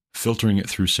 filtering it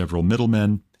through several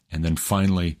middlemen, and then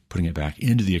finally putting it back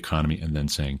into the economy and then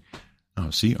saying, oh,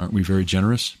 see, aren't we very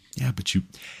generous? Yeah, but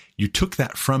you took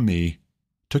that from me,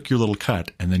 took your little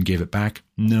cut, and then gave it back.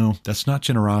 No, that's not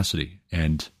generosity.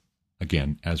 And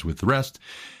again, as with the rest,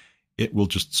 it will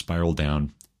just spiral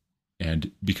down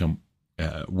and become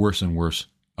worse and worse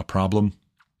a problem.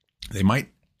 They might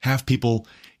have people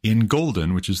in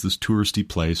Golden, which is this touristy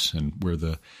place and where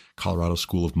the Colorado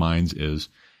School of Mines is.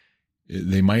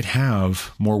 They might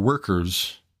have more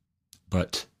workers,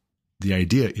 but the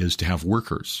idea is to have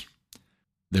workers.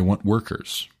 They want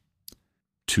workers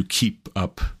to keep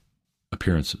up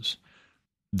appearances.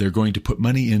 They're going to put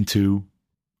money into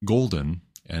Golden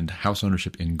and house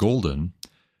ownership in Golden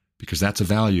because that's a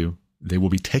value. They will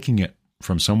be taking it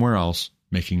from somewhere else,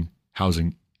 making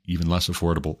housing even less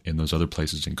affordable in those other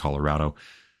places in Colorado.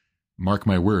 Mark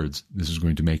my words, this is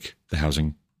going to make the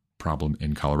housing problem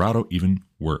in Colorado even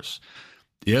worse.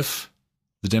 If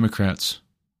the Democrats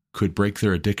could break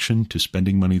their addiction to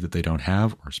spending money that they don't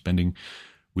have, or spending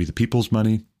We the people's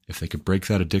money, if they could break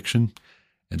that addiction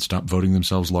and stop voting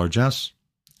themselves largesse,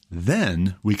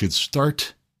 then we could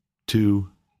start to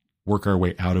work our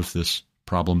way out of this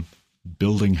problem,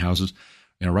 building houses.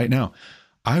 Right now,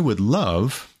 I would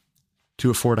love to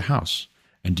afford a house.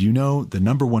 And do you know the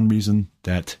number one reason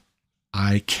that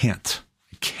I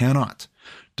cannot,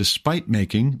 despite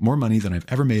making more money than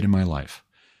I've ever made in my life?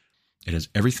 It has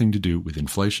everything to do with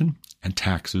inflation and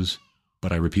taxes,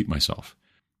 but I repeat myself.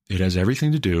 It has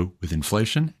everything to do with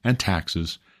inflation and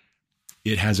taxes.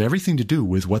 It has everything to do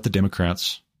with what the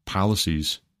Democrats'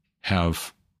 policies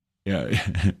have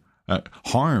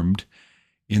harmed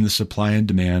in the supply and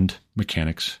demand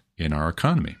mechanics in our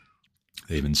economy.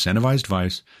 They've incentivized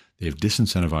vice. They've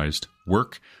disincentivized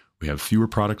work. We have fewer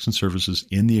products and services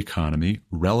in the economy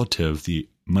relative the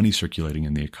money circulating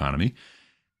in the economy.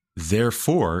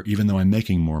 Therefore, even though I'm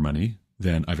making more money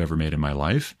than I've ever made in my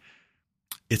life,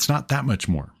 it's not that much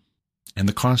more. And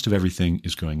the cost of everything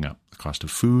is going up. The cost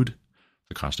of food,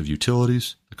 the cost of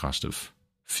utilities, the cost of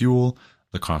fuel,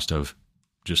 the cost of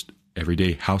just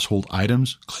everyday household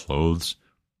items, clothes,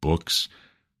 books,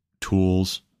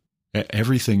 tools.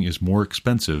 Everything is more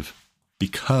expensive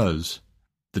because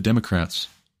the Democrats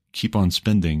keep on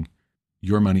spending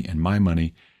your money and my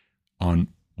money on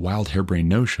wild harebrained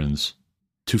notions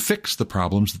to fix the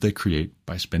problems that they create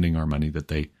by spending our money that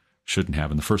they shouldn't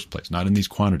have in the first place, not in these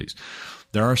quantities.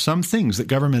 There are some things that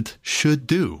government should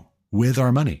do with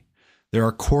our money. There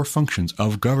are core functions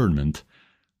of government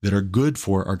that are good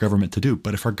for our government to do.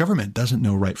 But if our government doesn't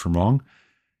know right from wrong,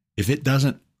 if it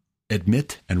doesn't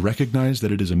admit and recognize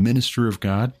that it is a minister of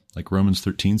God, like Romans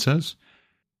 13 says,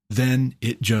 then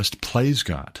it just plays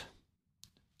God.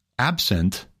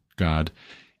 Absent God,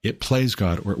 it plays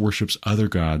God or it worships other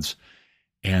gods.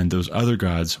 And those other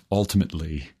gods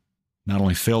ultimately not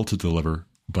only fail to deliver,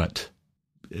 but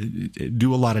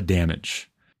do a lot of damage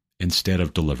instead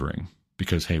of delivering.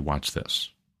 Because, hey, watch this.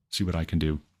 See what I can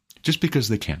do. Just because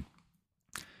they can.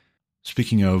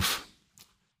 Speaking of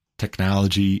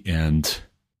technology and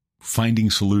finding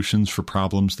solutions for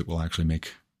problems that will actually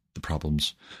make the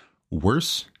problems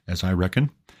worse, as I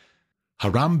reckon,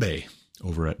 Harambe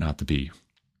over at Not the Bee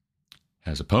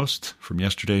has a post from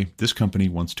yesterday. This company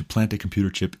wants to plant a computer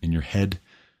chip in your head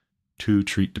to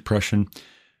treat depression.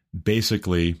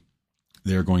 Basically,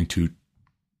 they're going to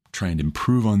try and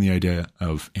improve on the idea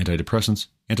of antidepressants.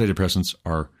 Antidepressants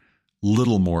are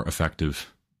little more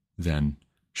effective than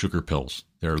sugar pills.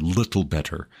 They're little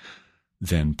better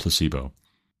than placebo,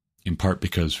 in part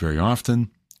because very often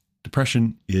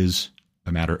depression is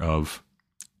a matter of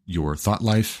your thought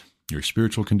life, your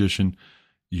spiritual condition,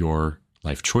 your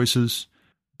life choices,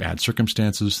 bad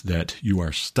circumstances that you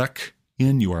are stuck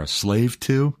in, you are a slave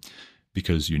to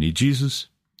because you need Jesus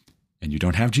and you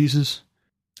don't have Jesus.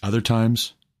 Other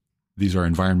times, these are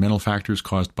environmental factors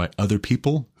caused by other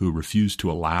people who refuse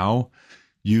to allow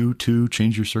you to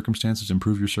change your circumstances,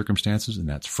 improve your circumstances, and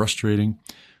that's frustrating.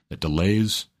 That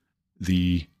delays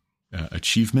the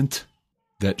achievement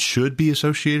that should be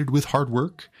associated with hard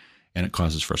work, and it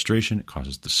causes frustration, it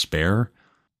causes despair.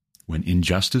 When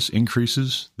injustice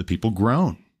increases, the people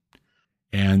groan.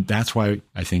 And that's why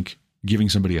I think giving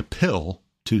somebody a pill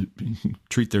to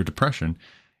treat their depression,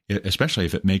 especially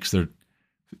if it makes their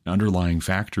underlying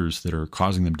factors that are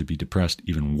causing them to be depressed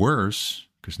even worse,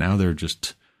 because now they're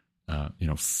just,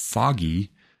 foggy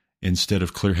instead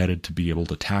of clear-headed to be able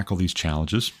to tackle these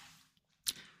challenges.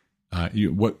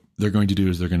 What they're going to do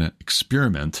is they're going to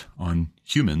experiment on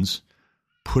humans,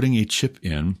 putting a chip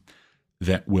in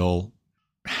that will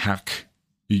hack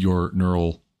your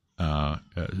neural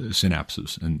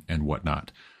synapses and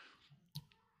whatnot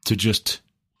to just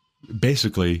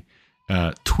basically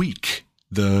tweak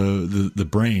the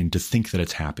brain to think that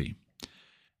it's happy.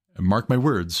 Mark my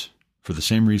words, for the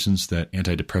same reasons that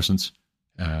antidepressants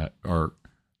are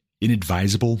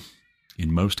inadvisable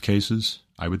in most cases,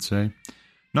 I would say.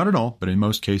 Not at all, but in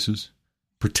most cases,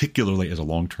 particularly as a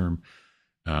long-term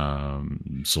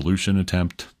solution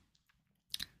attempt,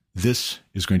 this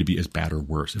is going to be as bad or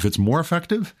worse. If it's more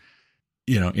effective,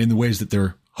 in the ways that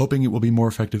they're hoping it will be more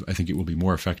effective, I think it will be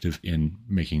more effective in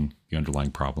making the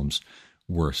underlying problems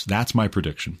worse. That's my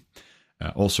prediction.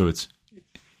 Also,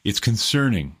 it's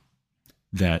concerning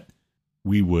that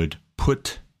we would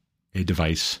put a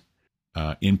device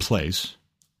in place,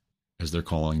 as they're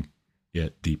calling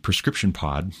it, the prescription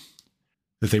pod,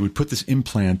 that they would put this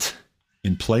implant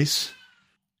in place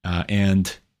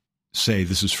and say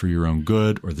this is for your own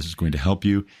good or this is going to help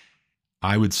you.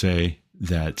 I would say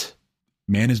that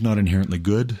man is not inherently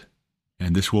good,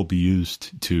 and this will be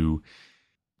used to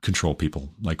control people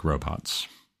like robots.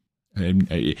 And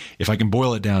if I can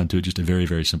boil it down to just a very,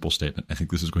 very simple statement, I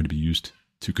think this is going to be used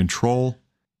to control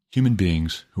human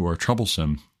beings who are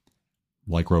troublesome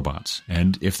like robots.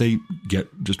 And if they get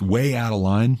just way out of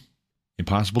line,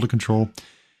 impossible to control,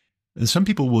 some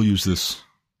people will use this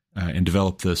and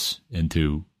develop this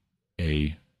into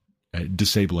a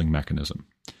disabling mechanism.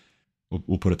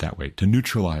 We'll put it that way, to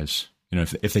neutralize.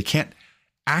 If they can't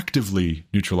actively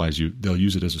neutralize you, they'll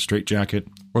use it as a straitjacket,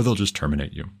 or they'll just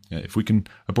terminate you. If we can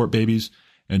abort babies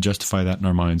and justify that in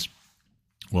our minds,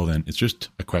 well, then it's just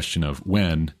a question of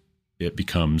when it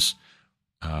becomes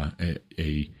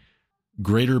a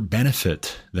greater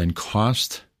benefit than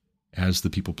cost, as the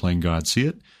people playing God see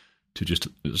it, to just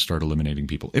start eliminating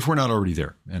people, if we're not already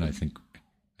there. And I think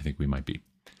we might be.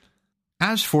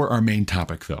 As for our main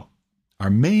topic, though, our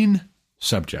main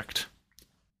subject,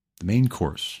 the main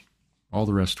course, all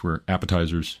the rest were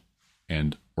appetizers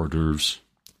and hors d'oeuvres.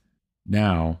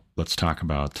 Now let's talk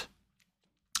about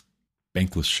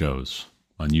bankless shows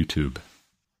on YouTube.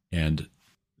 And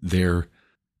they're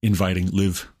inviting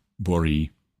Liv Boeree,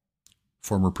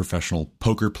 former professional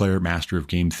poker player, master of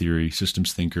game theory,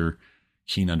 systems thinker,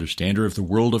 keen understander of the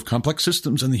world of complex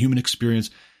systems and the human experience,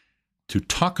 to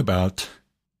talk about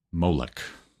Moloch.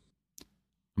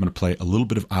 I'm going to play a little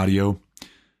bit of audio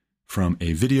from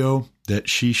a video that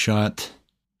she shot,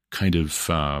 kind of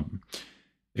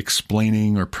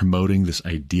explaining or promoting this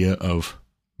idea of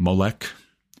Moloch.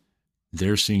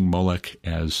 They're seeing Moloch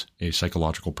as a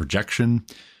psychological projection,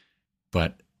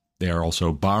 but they are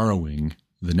also borrowing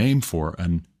the name for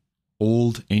an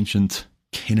old ancient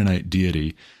Canaanite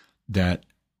deity that,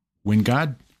 when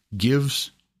God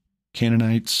gives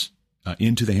Canaanites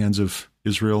into the hands of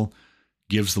Israel,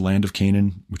 gives the land of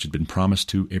Canaan, which had been promised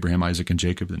to Abraham, Isaac, and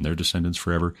Jacob and their descendants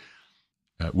forever.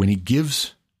 When he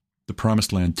gives the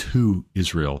promised land to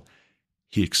Israel,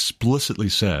 he explicitly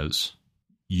says,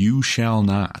 "You shall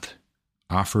not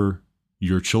offer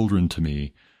your children to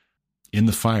me in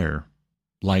the fire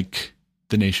like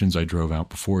the nations I drove out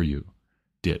before you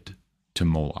did to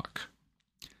Moloch."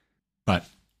 But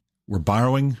we're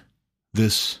borrowing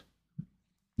this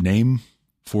name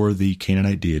for the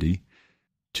Canaanite deity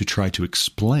to try to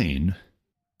explain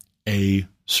a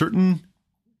certain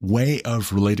way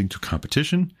of relating to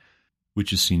competition,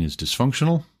 which is seen as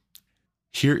dysfunctional.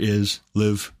 Here is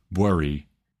Liv Boeree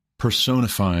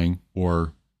personifying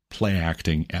or play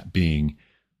acting at being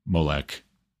Moloch,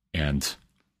 and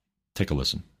take a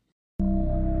listen.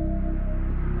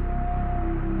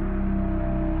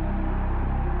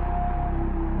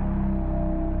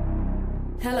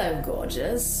 Hello,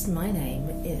 gorgeous. My name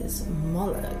is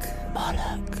Moloch.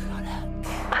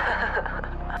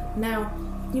 Now,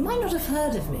 you might not have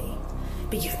heard of me,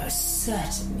 but you've most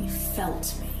certainly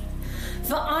felt me.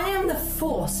 For I am the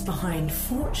force behind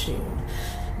fortune,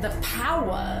 the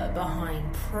power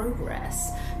behind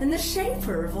progress, and the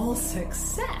shaper of all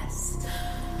success.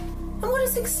 And what a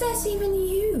success even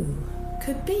you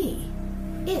could be,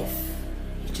 if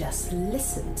you just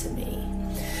listen to me.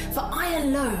 For I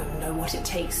alone know what it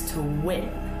takes to win,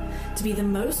 to be the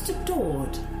most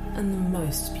adored and the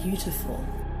most beautiful.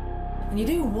 And you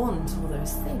do want all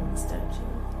those things, don't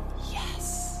you?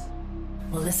 Yes.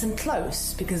 Well, listen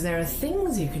close, because there are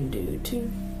things you can do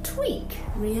to tweak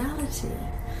reality.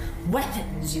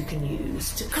 Weapons you can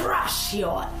use to crush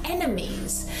your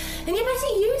enemies. And you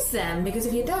better use them, because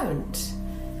if you don't,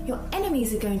 your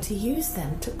enemies are going to use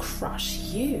them to crush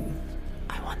you.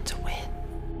 I want to win.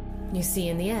 You see,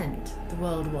 in the end, the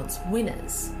world wants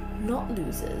winners, not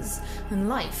losers. And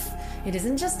life, it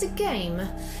isn't just a game,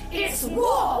 it's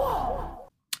war!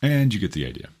 And you get the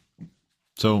idea.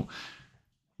 So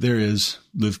there is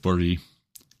Liv Boeree,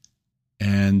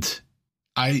 and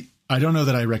I don't know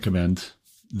that I recommend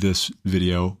this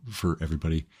video for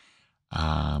everybody.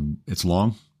 It's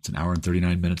long. It's an hour and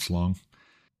 39 minutes long.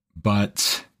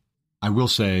 But I will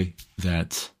say that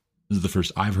this is the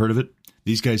first I've heard of it.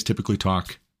 These guys typically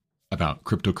talk about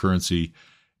cryptocurrency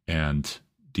and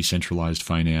decentralized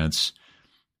finance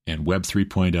and Web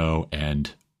 3.0,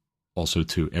 and also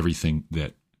to everything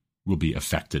that will be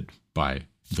affected by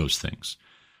those things,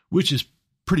 which is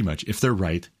pretty much, if they're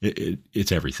right,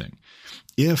 it's everything.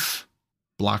 If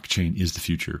blockchain is the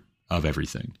future of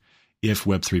everything, if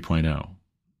Web 3.0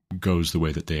 goes the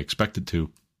way that they expect it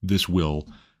to, this will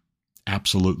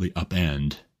absolutely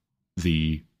upend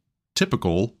the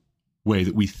typical way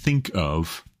that we think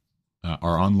of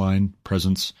our online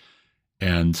presence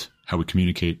and how we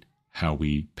communicate, how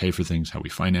we pay for things, how we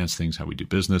finance things, how we do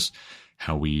business,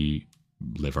 how we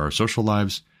live our social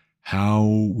lives, how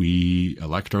we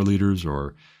elect our leaders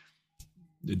or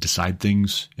decide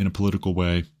things in a political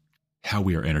way, how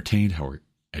we are entertained, how we're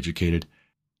educated.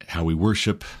 how we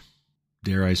worship,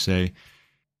 dare I say,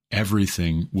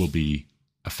 everything will be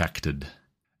affected.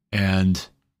 And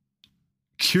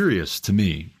curious to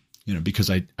me, because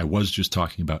I was just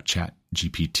talking about Chat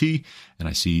GPT, and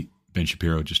I see Ben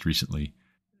Shapiro just recently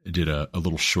did a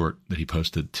little short that he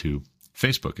posted to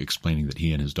Facebook explaining that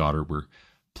he and his daughter were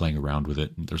playing around with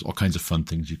it. And there's all kinds of fun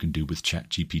things you can do with Chat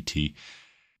GPT.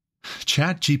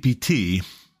 Chat GPT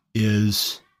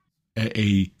is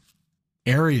a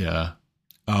area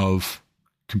of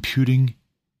computing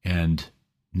and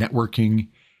networking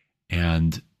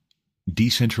and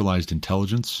decentralized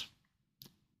intelligence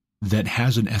that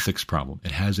has an ethics problem.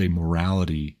 It has a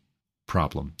morality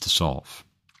problem to solve.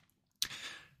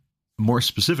 More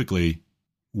specifically,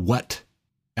 what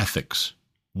ethics,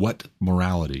 what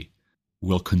morality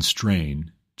will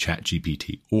constrain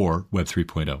ChatGPT or Web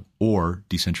 3.0 or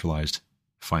decentralized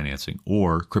financing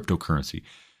or cryptocurrency?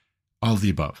 All of the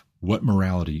above. What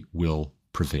morality will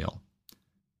prevail?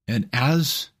 And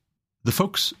as the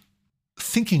folks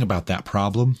thinking about that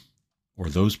problem or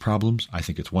those problems, I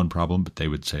think it's one problem, but they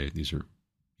would say these are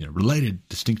related,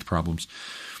 distinct problems.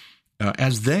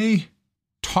 As they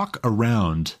talk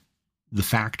around the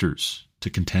factors to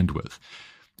contend with,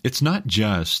 it's not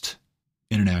just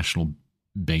international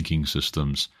banking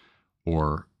systems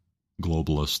or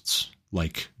globalists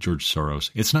like George Soros.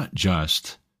 It's not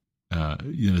just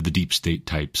the deep state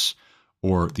types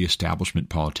or the establishment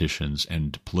politicians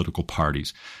and political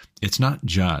parties. It's not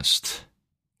just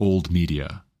old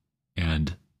media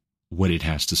and what it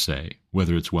has to say,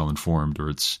 whether it's well-informed or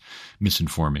it's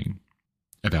misinforming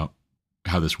about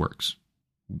how this works,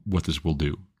 what this will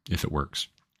do if it works.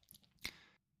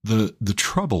 The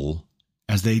trouble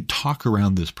as they talk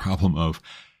around this problem of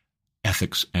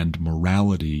ethics and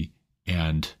morality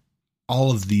and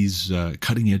all of these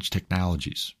cutting-edge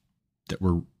technologies that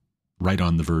we're right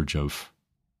on the verge of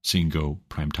seeing go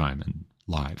prime time and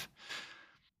live,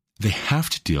 they have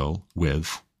to deal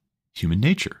with human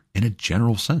nature in a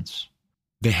general sense.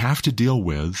 They have to deal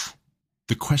with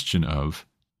the question of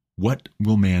what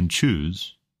will man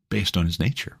choose based on his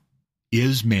nature?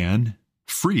 Is man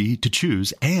free to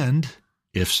choose? And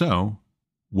if so,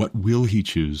 what will he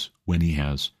choose when he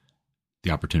has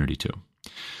the opportunity to?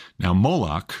 Now,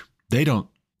 Moloch, they don't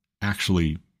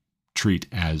actually treat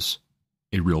as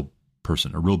a real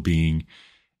person, a real being.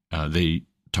 They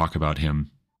talk about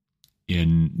him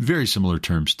in very similar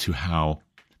terms to how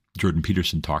Jordan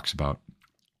Peterson talks about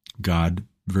God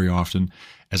very often,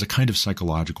 as a kind of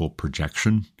psychological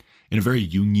projection in a very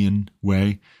Jungian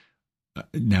way.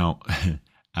 Now,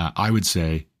 I would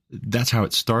say that's how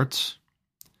it starts,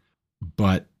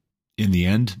 but in the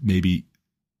end, maybe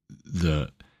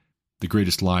the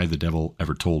greatest lie the devil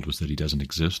ever told was that he doesn't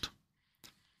exist.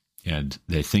 And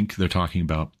they think they're talking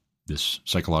about this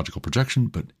psychological projection,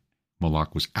 but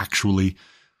Moloch was actually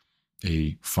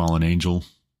a fallen angel.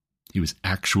 He was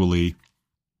actually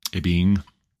a being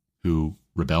who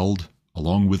rebelled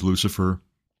along with Lucifer,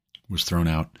 was thrown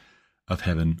out of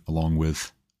heaven along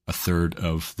with a third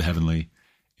of the heavenly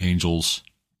angels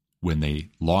when they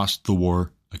lost the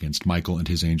war against Michael and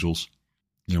his angels.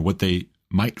 What they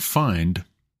might find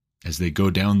as they go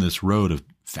down this road of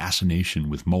fascination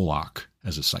with Moloch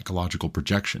as a psychological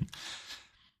projection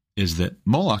is that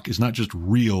Moloch is not just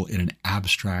real in an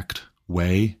abstract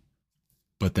way,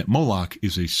 but that Moloch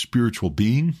is a spiritual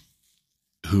being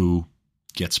who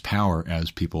gets power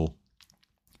as people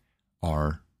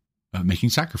are making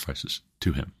sacrifices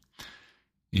to him.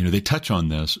 They touch on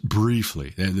this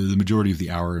briefly. The majority of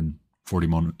the hour and 40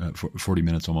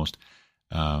 minutes almost,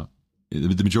 the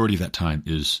majority of that time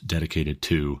is dedicated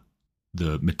to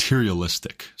the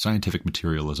materialistic, scientific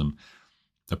materialism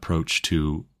approach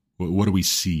to what do we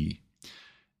see.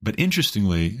 But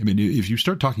interestingly, if you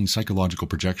start talking psychological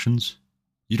projections,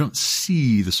 you don't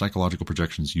see the psychological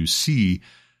projections. You see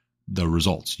the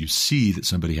results. You see that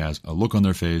somebody has a look on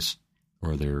their face,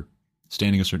 or they're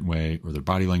standing a certain way, or their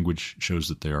body language shows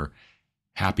that they are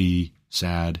happy,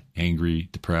 sad, angry,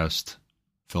 depressed,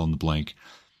 fill in the blank.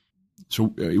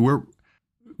 So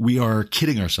we are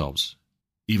kidding ourselves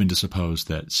even to suppose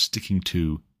that sticking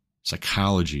to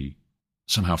psychology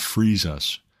somehow frees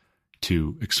us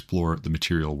to explore the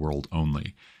material world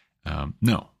only.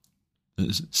 No.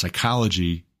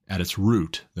 Psychology at its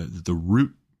root, the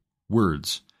root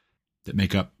words that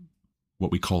make up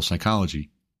what we call psychology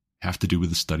have to do with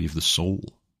the study of the soul.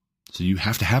 So you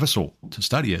have to have a soul to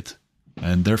study it,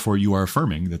 and therefore you are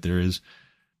affirming that there is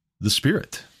the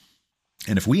spirit.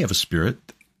 And if we have a spirit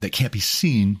that can't be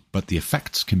seen, but the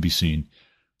effects can be seen,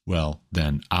 well,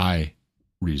 then I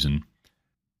reason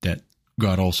that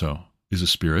God also is a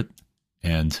spirit,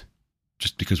 and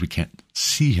just because we can't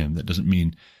see him, that doesn't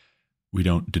mean we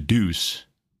don't deduce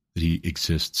that he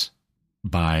exists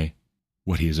by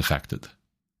what he has affected,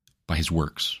 by his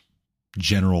works,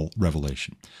 general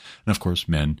revelation. And of course,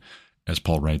 men, as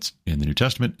Paul writes in the New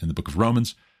Testament, in the book of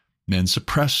Romans, men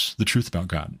suppress the truth about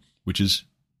God, which is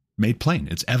made plain.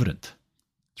 It's evident.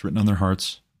 It's written on their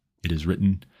hearts. It is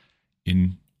written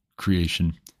in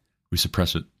creation. We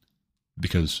suppress it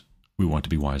because we want to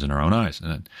be wise in our own eyes.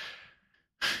 And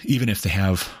even if they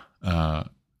have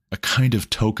a kind of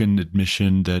token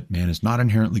admission that man is not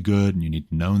inherently good, and you need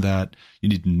to know that. You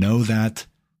need to know that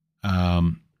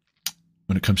when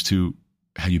it comes to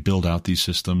how you build out these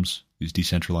systems, these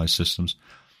decentralized systems.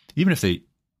 Even if they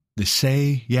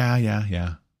say,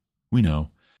 yeah, we know.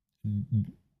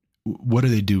 What do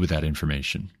they do with that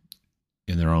information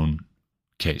in their own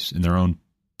case, in their own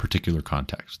particular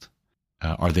context?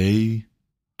 Are they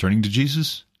turning to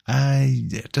Jesus?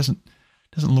 It doesn't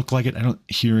look like it. I don't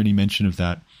hear any mention of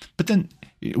that. But then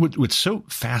what's so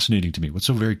fascinating to me, what's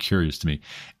so very curious to me,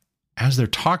 as they're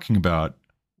talking about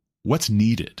what's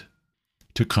needed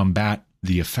to combat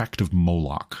the effect of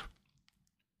Moloch,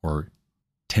 or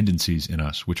tendencies in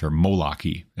us, which are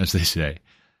Molochy, as they say,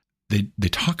 they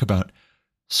talk about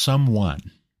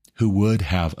someone who would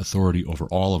have authority over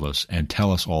all of us and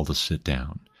tell us all to sit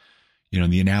down.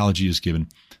 And the analogy is given,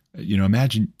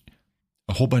 imagine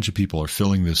a whole bunch of people are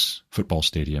filling this football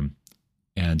stadium,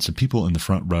 and some people in the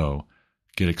front row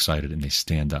get excited and they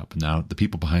stand up. And now the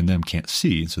people behind them can't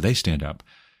see, so they stand up.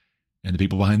 And the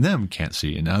people behind them can't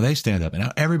see, and now they stand up. And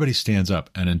now everybody stands up.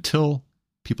 And until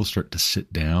people start to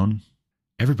sit down,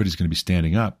 everybody's going to be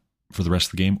standing up for the rest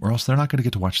of the game, or else they're not going to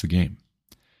get to watch the game.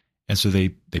 And so they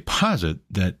posit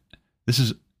that this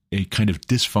is a kind of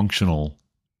dysfunctional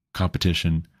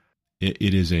competition.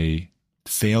 It is a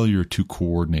failure to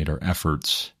coordinate our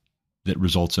efforts that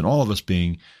results in all of us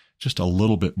being just a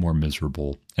little bit more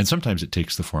miserable. And sometimes it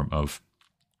takes the form of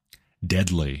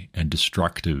deadly and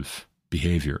destructive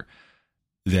behavior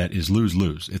that is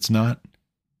lose-lose. It's not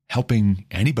helping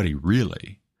anybody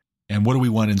really. And what do we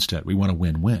want instead? We want a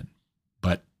win-win.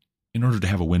 But in order to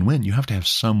have a win-win, you have to have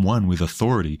someone with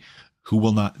authority who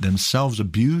will not themselves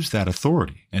abuse that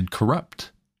authority and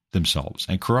corrupt themselves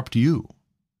and corrupt you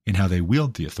in how they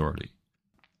wield the authority.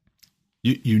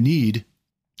 You need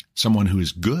someone who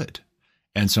is good,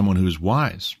 and someone who is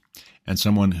wise, and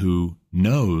someone who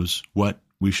knows what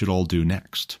we should all do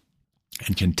next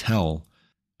and can tell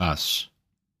us,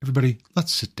 everybody,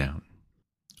 let's sit down,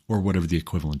 or whatever the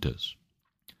equivalent is.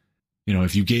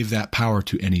 If you gave that power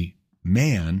to any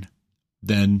man,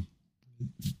 then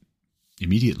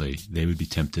immediately they would be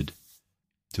tempted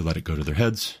to let it go to their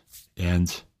heads,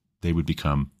 and they would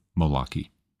become Molochy.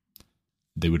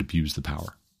 They would abuse the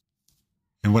power.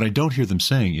 And what I don't hear them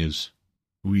saying is,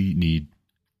 we need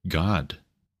God.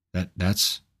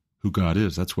 That's who God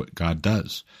is. That's what God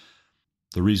does.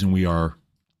 The reason we are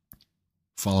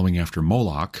following after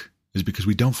Moloch is because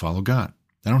we don't follow God.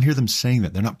 I don't hear them saying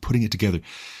that. They're not putting it together.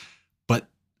 But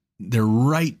they're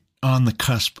right on the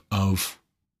cusp of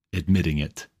admitting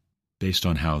it based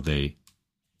on how they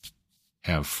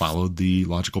have followed the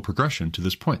logical progression to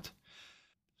this point.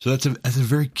 So that's a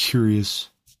very curious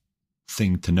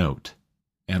thing to note.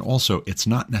 And also, it's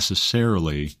not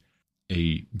necessarily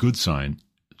a good sign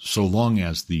so long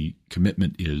as the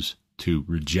commitment is to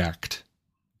reject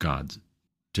God's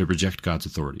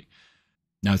authority.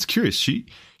 Now, it's curious.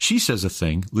 She says a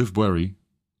thing, Liv Boeri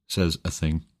says a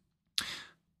thing,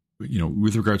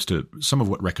 with regards to some of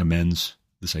what recommends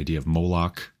this idea of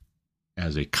Moloch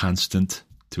as a constant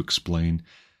to explain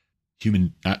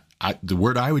human. The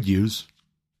word I would use,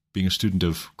 being a student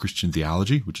of Christian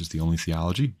theology, which is the only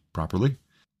theology properly,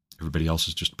 everybody else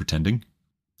is just pretending.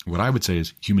 What I would say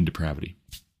is human depravity,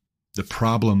 the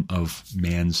problem of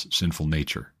man's sinful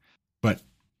nature. But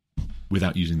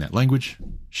without using that language,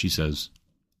 she says,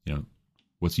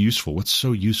 what's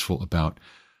so useful about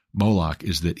Moloch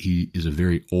is that he is a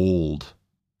very old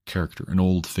character, an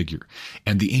old figure.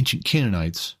 And the ancient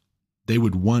Canaanites, they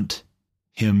would want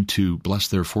him to bless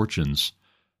their fortunes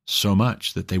so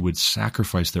much that they would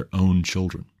sacrifice their own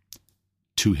children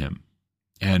to him.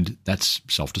 And that's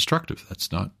self-destructive.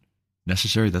 That's not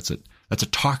necessary. That's a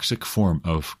toxic form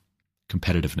of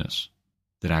competitiveness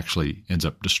that actually ends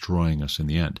up destroying us in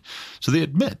the end. So they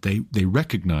admit, they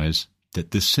recognize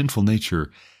that this sinful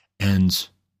nature ends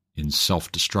in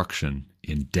self-destruction,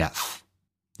 in death.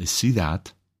 They see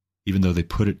that, even though they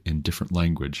put it in different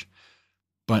language.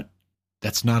 But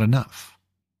that's not enough.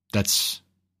 That's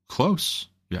close.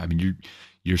 Yeah, I mean,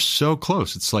 you're so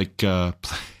close. It's like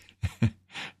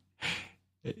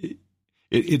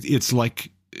it's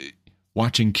like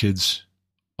watching kids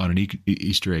on an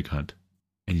Easter egg hunt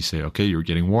and you say, okay, you're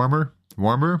getting warmer,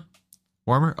 warmer,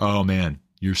 warmer. Oh man,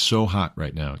 you're so hot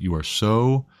right now. You are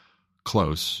so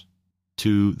close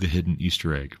to the hidden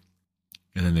Easter egg.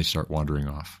 And then they start wandering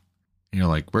off. And you're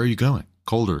like, where are you going?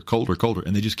 Colder, colder, colder.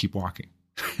 And they just keep walking.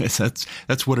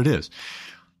 That's what it is.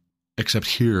 Except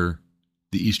here,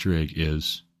 the Easter egg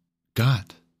is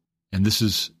God. And this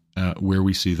is where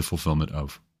we see the fulfillment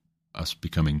of us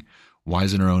becoming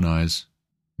wise in our own eyes,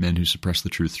 men who suppress the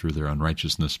truth through their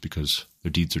unrighteousness because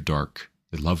their deeds are dark.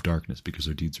 They love darkness because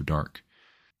their deeds are dark.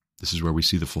 This is where we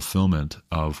see the fulfillment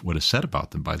of what is said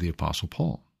about them by the Apostle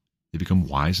Paul. They become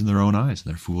wise in their own eyes,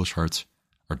 and their foolish hearts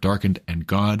are darkened, and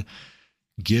God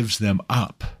gives them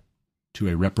up to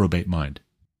a reprobate mind,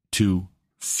 to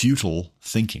futile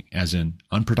thinking, as in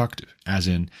unproductive, as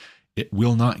in it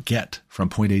will not get from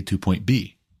point A to point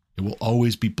B. It will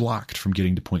always be blocked from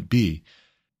getting to point B,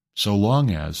 so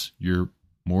long as you're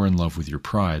more in love with your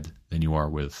pride than you are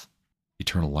with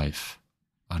eternal life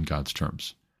on God's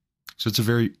terms. So it's a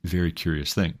very, very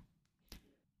curious thing.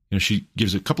 She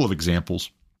gives a couple of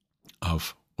examples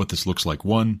of what this looks like.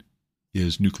 One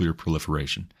is nuclear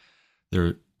proliferation.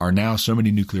 There are now so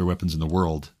many nuclear weapons in the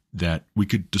world that we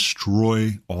could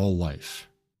destroy all life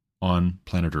on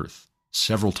planet Earth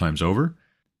several times over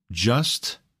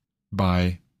just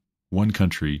by one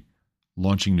country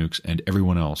launching nukes and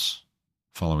everyone else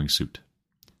following suit.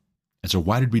 And so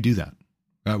why did we do that?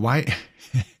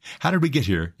 How did we get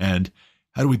here? And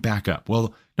how do we back up?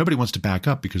 Well, nobody wants to back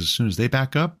up because as soon as they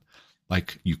back up,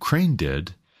 like Ukraine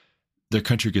did, their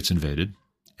country gets invaded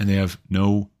and they have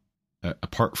no,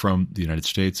 apart from the United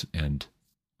States and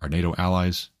our NATO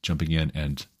allies jumping in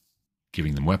and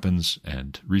giving them weapons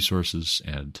and resources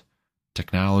and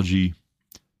technology,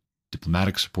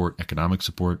 diplomatic support, economic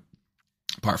support.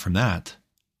 Apart from that,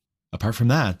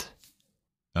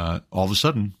 all of a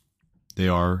sudden, they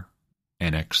are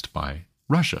annexed by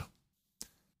Russia.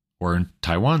 Or in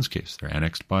Taiwan's case, they're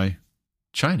annexed by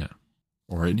China.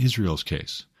 Or in Israel's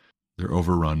case, they're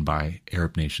overrun by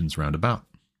Arab nations roundabout.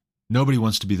 Nobody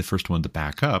wants to be the first one to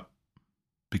back up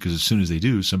because as soon as they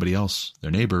do, somebody else, their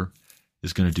neighbor,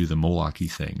 is going to do the Moloch-y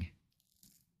thing.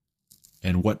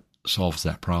 And what solves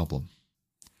that problem?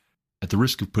 At the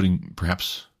risk of putting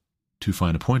perhaps too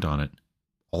fine a point on it,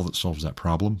 all that solves that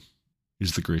problem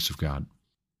is the grace of God.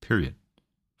 Period.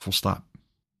 Full stop.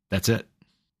 That's it.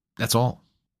 That's all.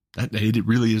 It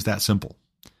really is that simple.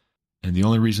 And the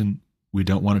only reason we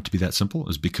don't want it to be that simple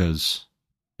is because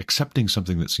accepting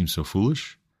something that seems so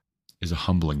foolish is a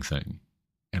humbling thing,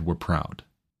 and we're proud.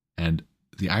 And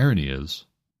the irony is,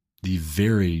 the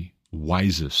very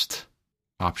wisest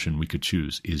option we could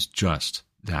choose is just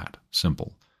that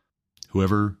simple.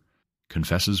 Whoever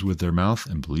confesses with their mouth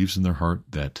and believes in their heart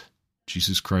that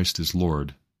Jesus Christ is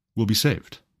Lord will be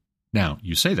saved. Now,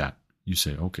 you say that. You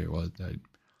say, okay, well,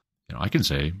 I can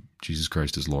say Jesus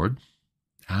Christ is Lord.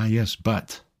 Ah, yes,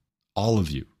 but all of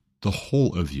you, the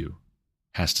whole of you,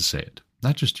 has to say it,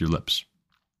 not just your lips.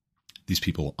 These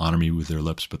people honor me with their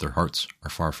lips, but their hearts are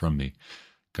far from me,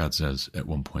 God says at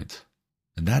one point.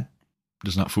 And that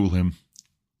does not fool him,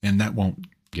 and that won't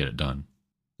get it done.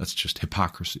 That's just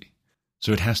hypocrisy.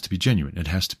 So it has to be genuine. It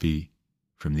has to be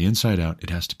from the inside out. It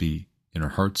has to be in our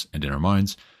hearts and in our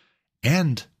minds,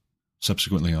 and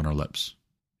subsequently on our lips,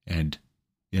 and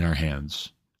in our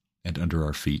hands, and under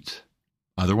our feet.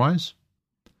 Otherwise,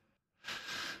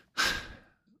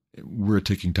 we're a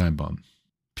ticking time bomb.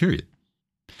 Period.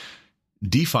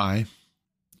 DeFi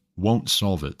won't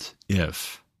solve it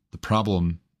if the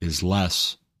problem is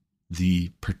less the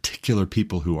particular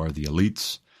people who are the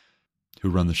elites who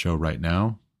run the show right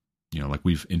now. Like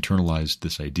we've internalized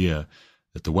this idea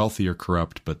that the wealthy are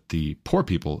corrupt, but the poor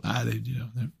people,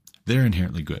 they're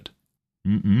inherently good.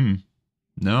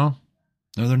 No,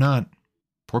 they're not.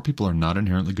 Poor people are not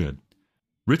inherently good.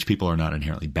 Rich people are not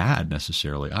inherently bad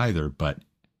necessarily either, but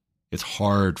it's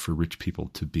hard for rich people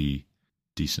to be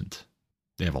decent.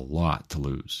 They have a lot to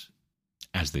lose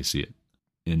as they see it.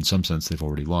 In some sense, they've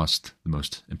already lost the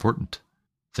most important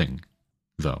thing,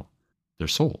 though, their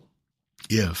soul.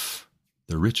 If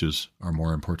their riches are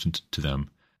more important to them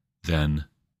than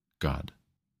God.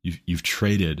 You've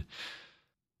traded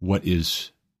what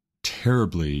is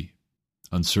terribly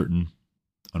uncertain,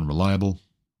 unreliable,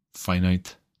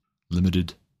 finite,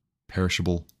 limited,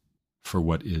 perishable for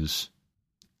what is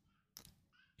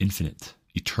infinite,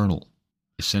 eternal,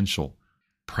 essential,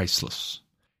 priceless.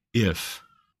 If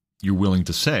you're willing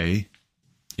to say,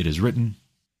 it is written,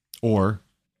 or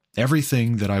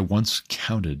everything that I once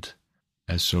counted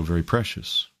as so very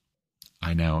precious,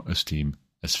 I now esteem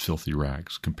as filthy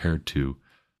rags compared to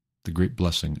the great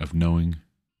blessing of knowing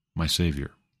my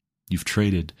Savior. You've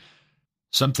traded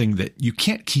something that you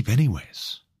can't keep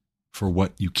anyways for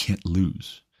what you can't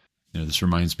lose. This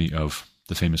reminds me of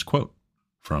the famous quote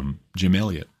from Jim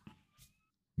Elliot,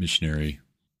 missionary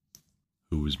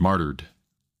who was martyred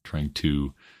trying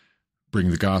to bring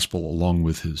the gospel along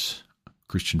with his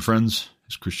Christian friends,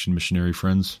 his Christian missionary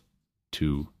friends,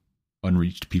 to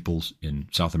unreached peoples in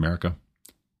South America.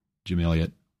 Jim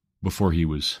Elliot, before he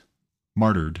was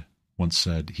martyred, once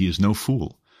said, "He is no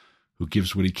fool who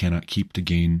gives what he cannot keep to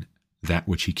gain that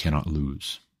which he cannot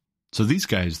lose." So these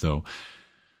guys, though,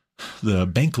 the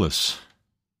Bankless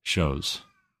shows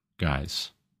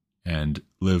guys, and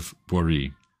Liv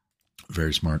Boeri,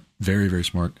 very smart, very, very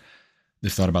smart.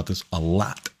 They've thought about this a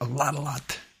lot,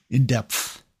 in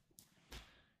depth.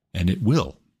 And it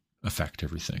will affect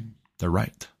everything. They're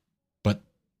right. But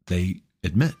they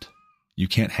admit you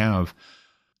can't have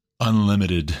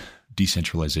unlimited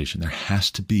decentralization. There has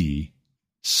to be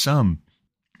some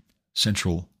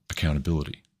central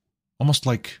accountability, almost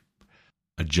like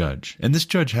a judge. And this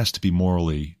judge has to be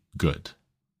morally good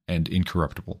and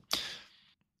incorruptible,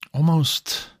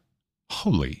 almost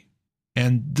holy.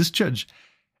 And this judge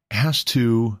has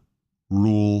to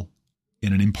rule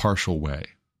in an impartial way,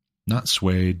 not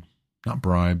swayed, not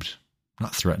bribed,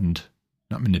 not threatened,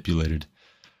 not manipulated.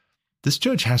 This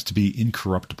judge has to be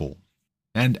incorruptible.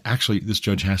 And actually, this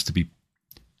judge has to be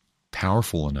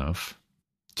powerful enough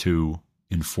to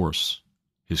enforce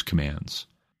his commands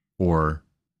or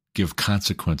give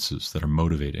consequences that are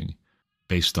motivating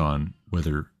based on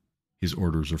whether his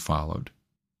orders are followed.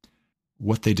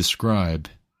 What they describe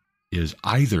is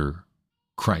either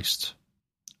Christ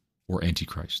or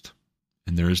Antichrist,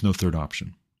 and there is no third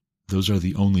option. Those are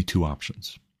the only two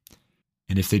options.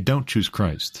 And if they don't choose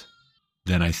Christ,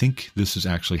 then I think this is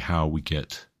actually how we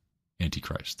get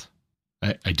Antichrist.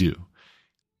 I do.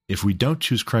 If we don't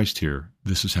choose Christ here,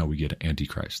 this is how we get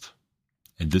Antichrist.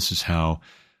 And this is how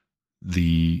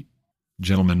the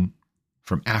gentleman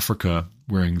from Africa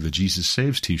wearing the Jesus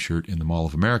Saves t-shirt in the Mall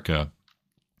of America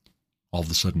all of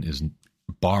a sudden is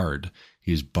barred.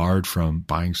 He is barred from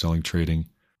buying, selling, trading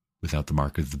without the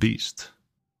mark of the beast.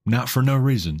 Not for no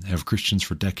reason have Christians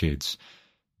for decades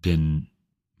been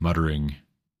muttering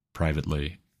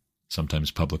privately,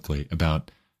 sometimes publicly, about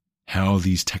how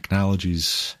these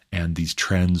technologies and these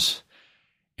trends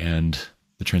and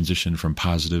the transition from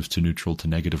positive to neutral to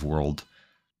negative world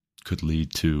could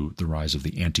lead to the rise of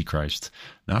the Antichrist.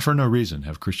 Not for no reason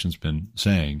have Christians been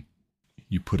saying,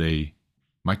 you put a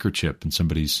microchip in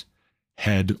somebody's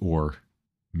head or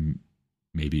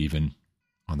maybe even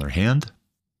on their hand.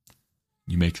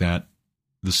 You make that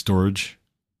the storage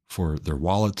for their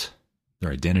wallet,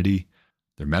 their identity,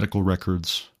 their medical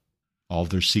records, all of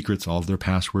their secrets, all of their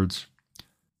passwords.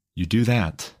 You do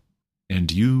that,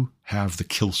 and you have the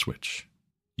kill switch.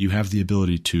 You have the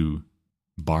ability to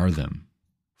bar them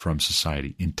from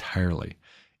society entirely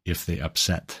if they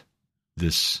upset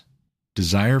this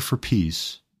desire for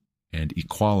peace and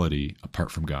equality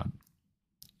apart from God.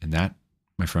 And that,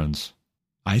 my friends,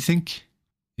 I think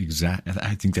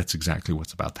that's exactly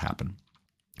what's about to happen.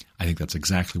 I think that's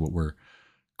exactly what we're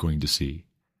going to see.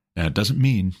 Now, it doesn't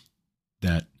mean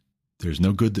that there's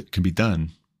no good that can be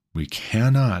done. We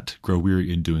cannot grow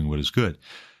weary in doing what is good.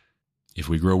 If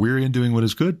we grow weary in doing what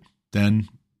is good, then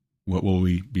what will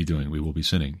we be doing? We will be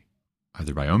sinning,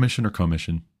 either by omission or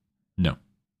commission. No.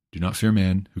 Do not fear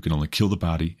man who can only kill the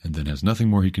body and then has nothing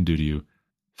more he can do to you.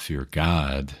 Fear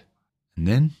God. And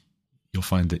then you'll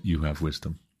find that you have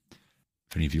wisdom.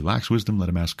 If any of you lacks wisdom, let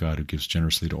him ask God, who gives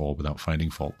generously to all without finding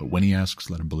fault. But when he asks,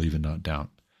 let him believe and not doubt.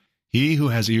 He who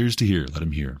has ears to hear, let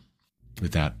him hear.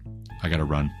 With that, I got to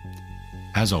run.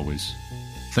 As always,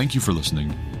 thank you for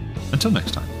listening. Until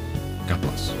next time, God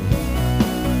bless.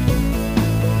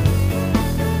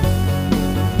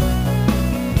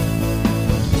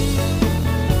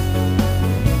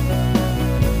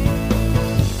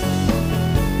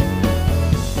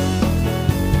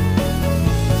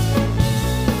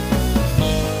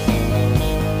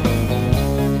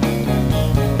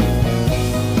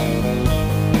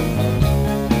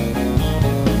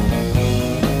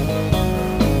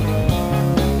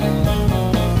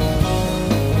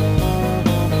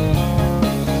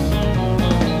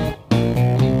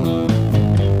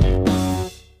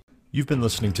 You've been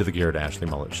listening to The Garrett Ashley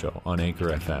Mullet Show on Anchor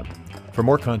FM. For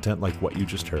more content like what you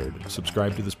just heard,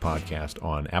 subscribe to this podcast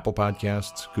on Apple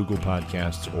Podcasts, Google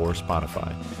Podcasts, or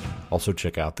Spotify. Also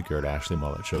check out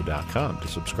thegarrettashleymulletshow.com to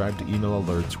subscribe to email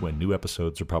alerts when new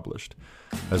episodes are published.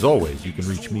 As always, you can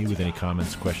reach me with any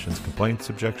comments, questions, complaints,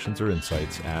 objections, or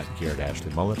insights at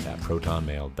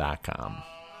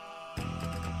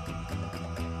garrettashleyMullet@protonmail.com.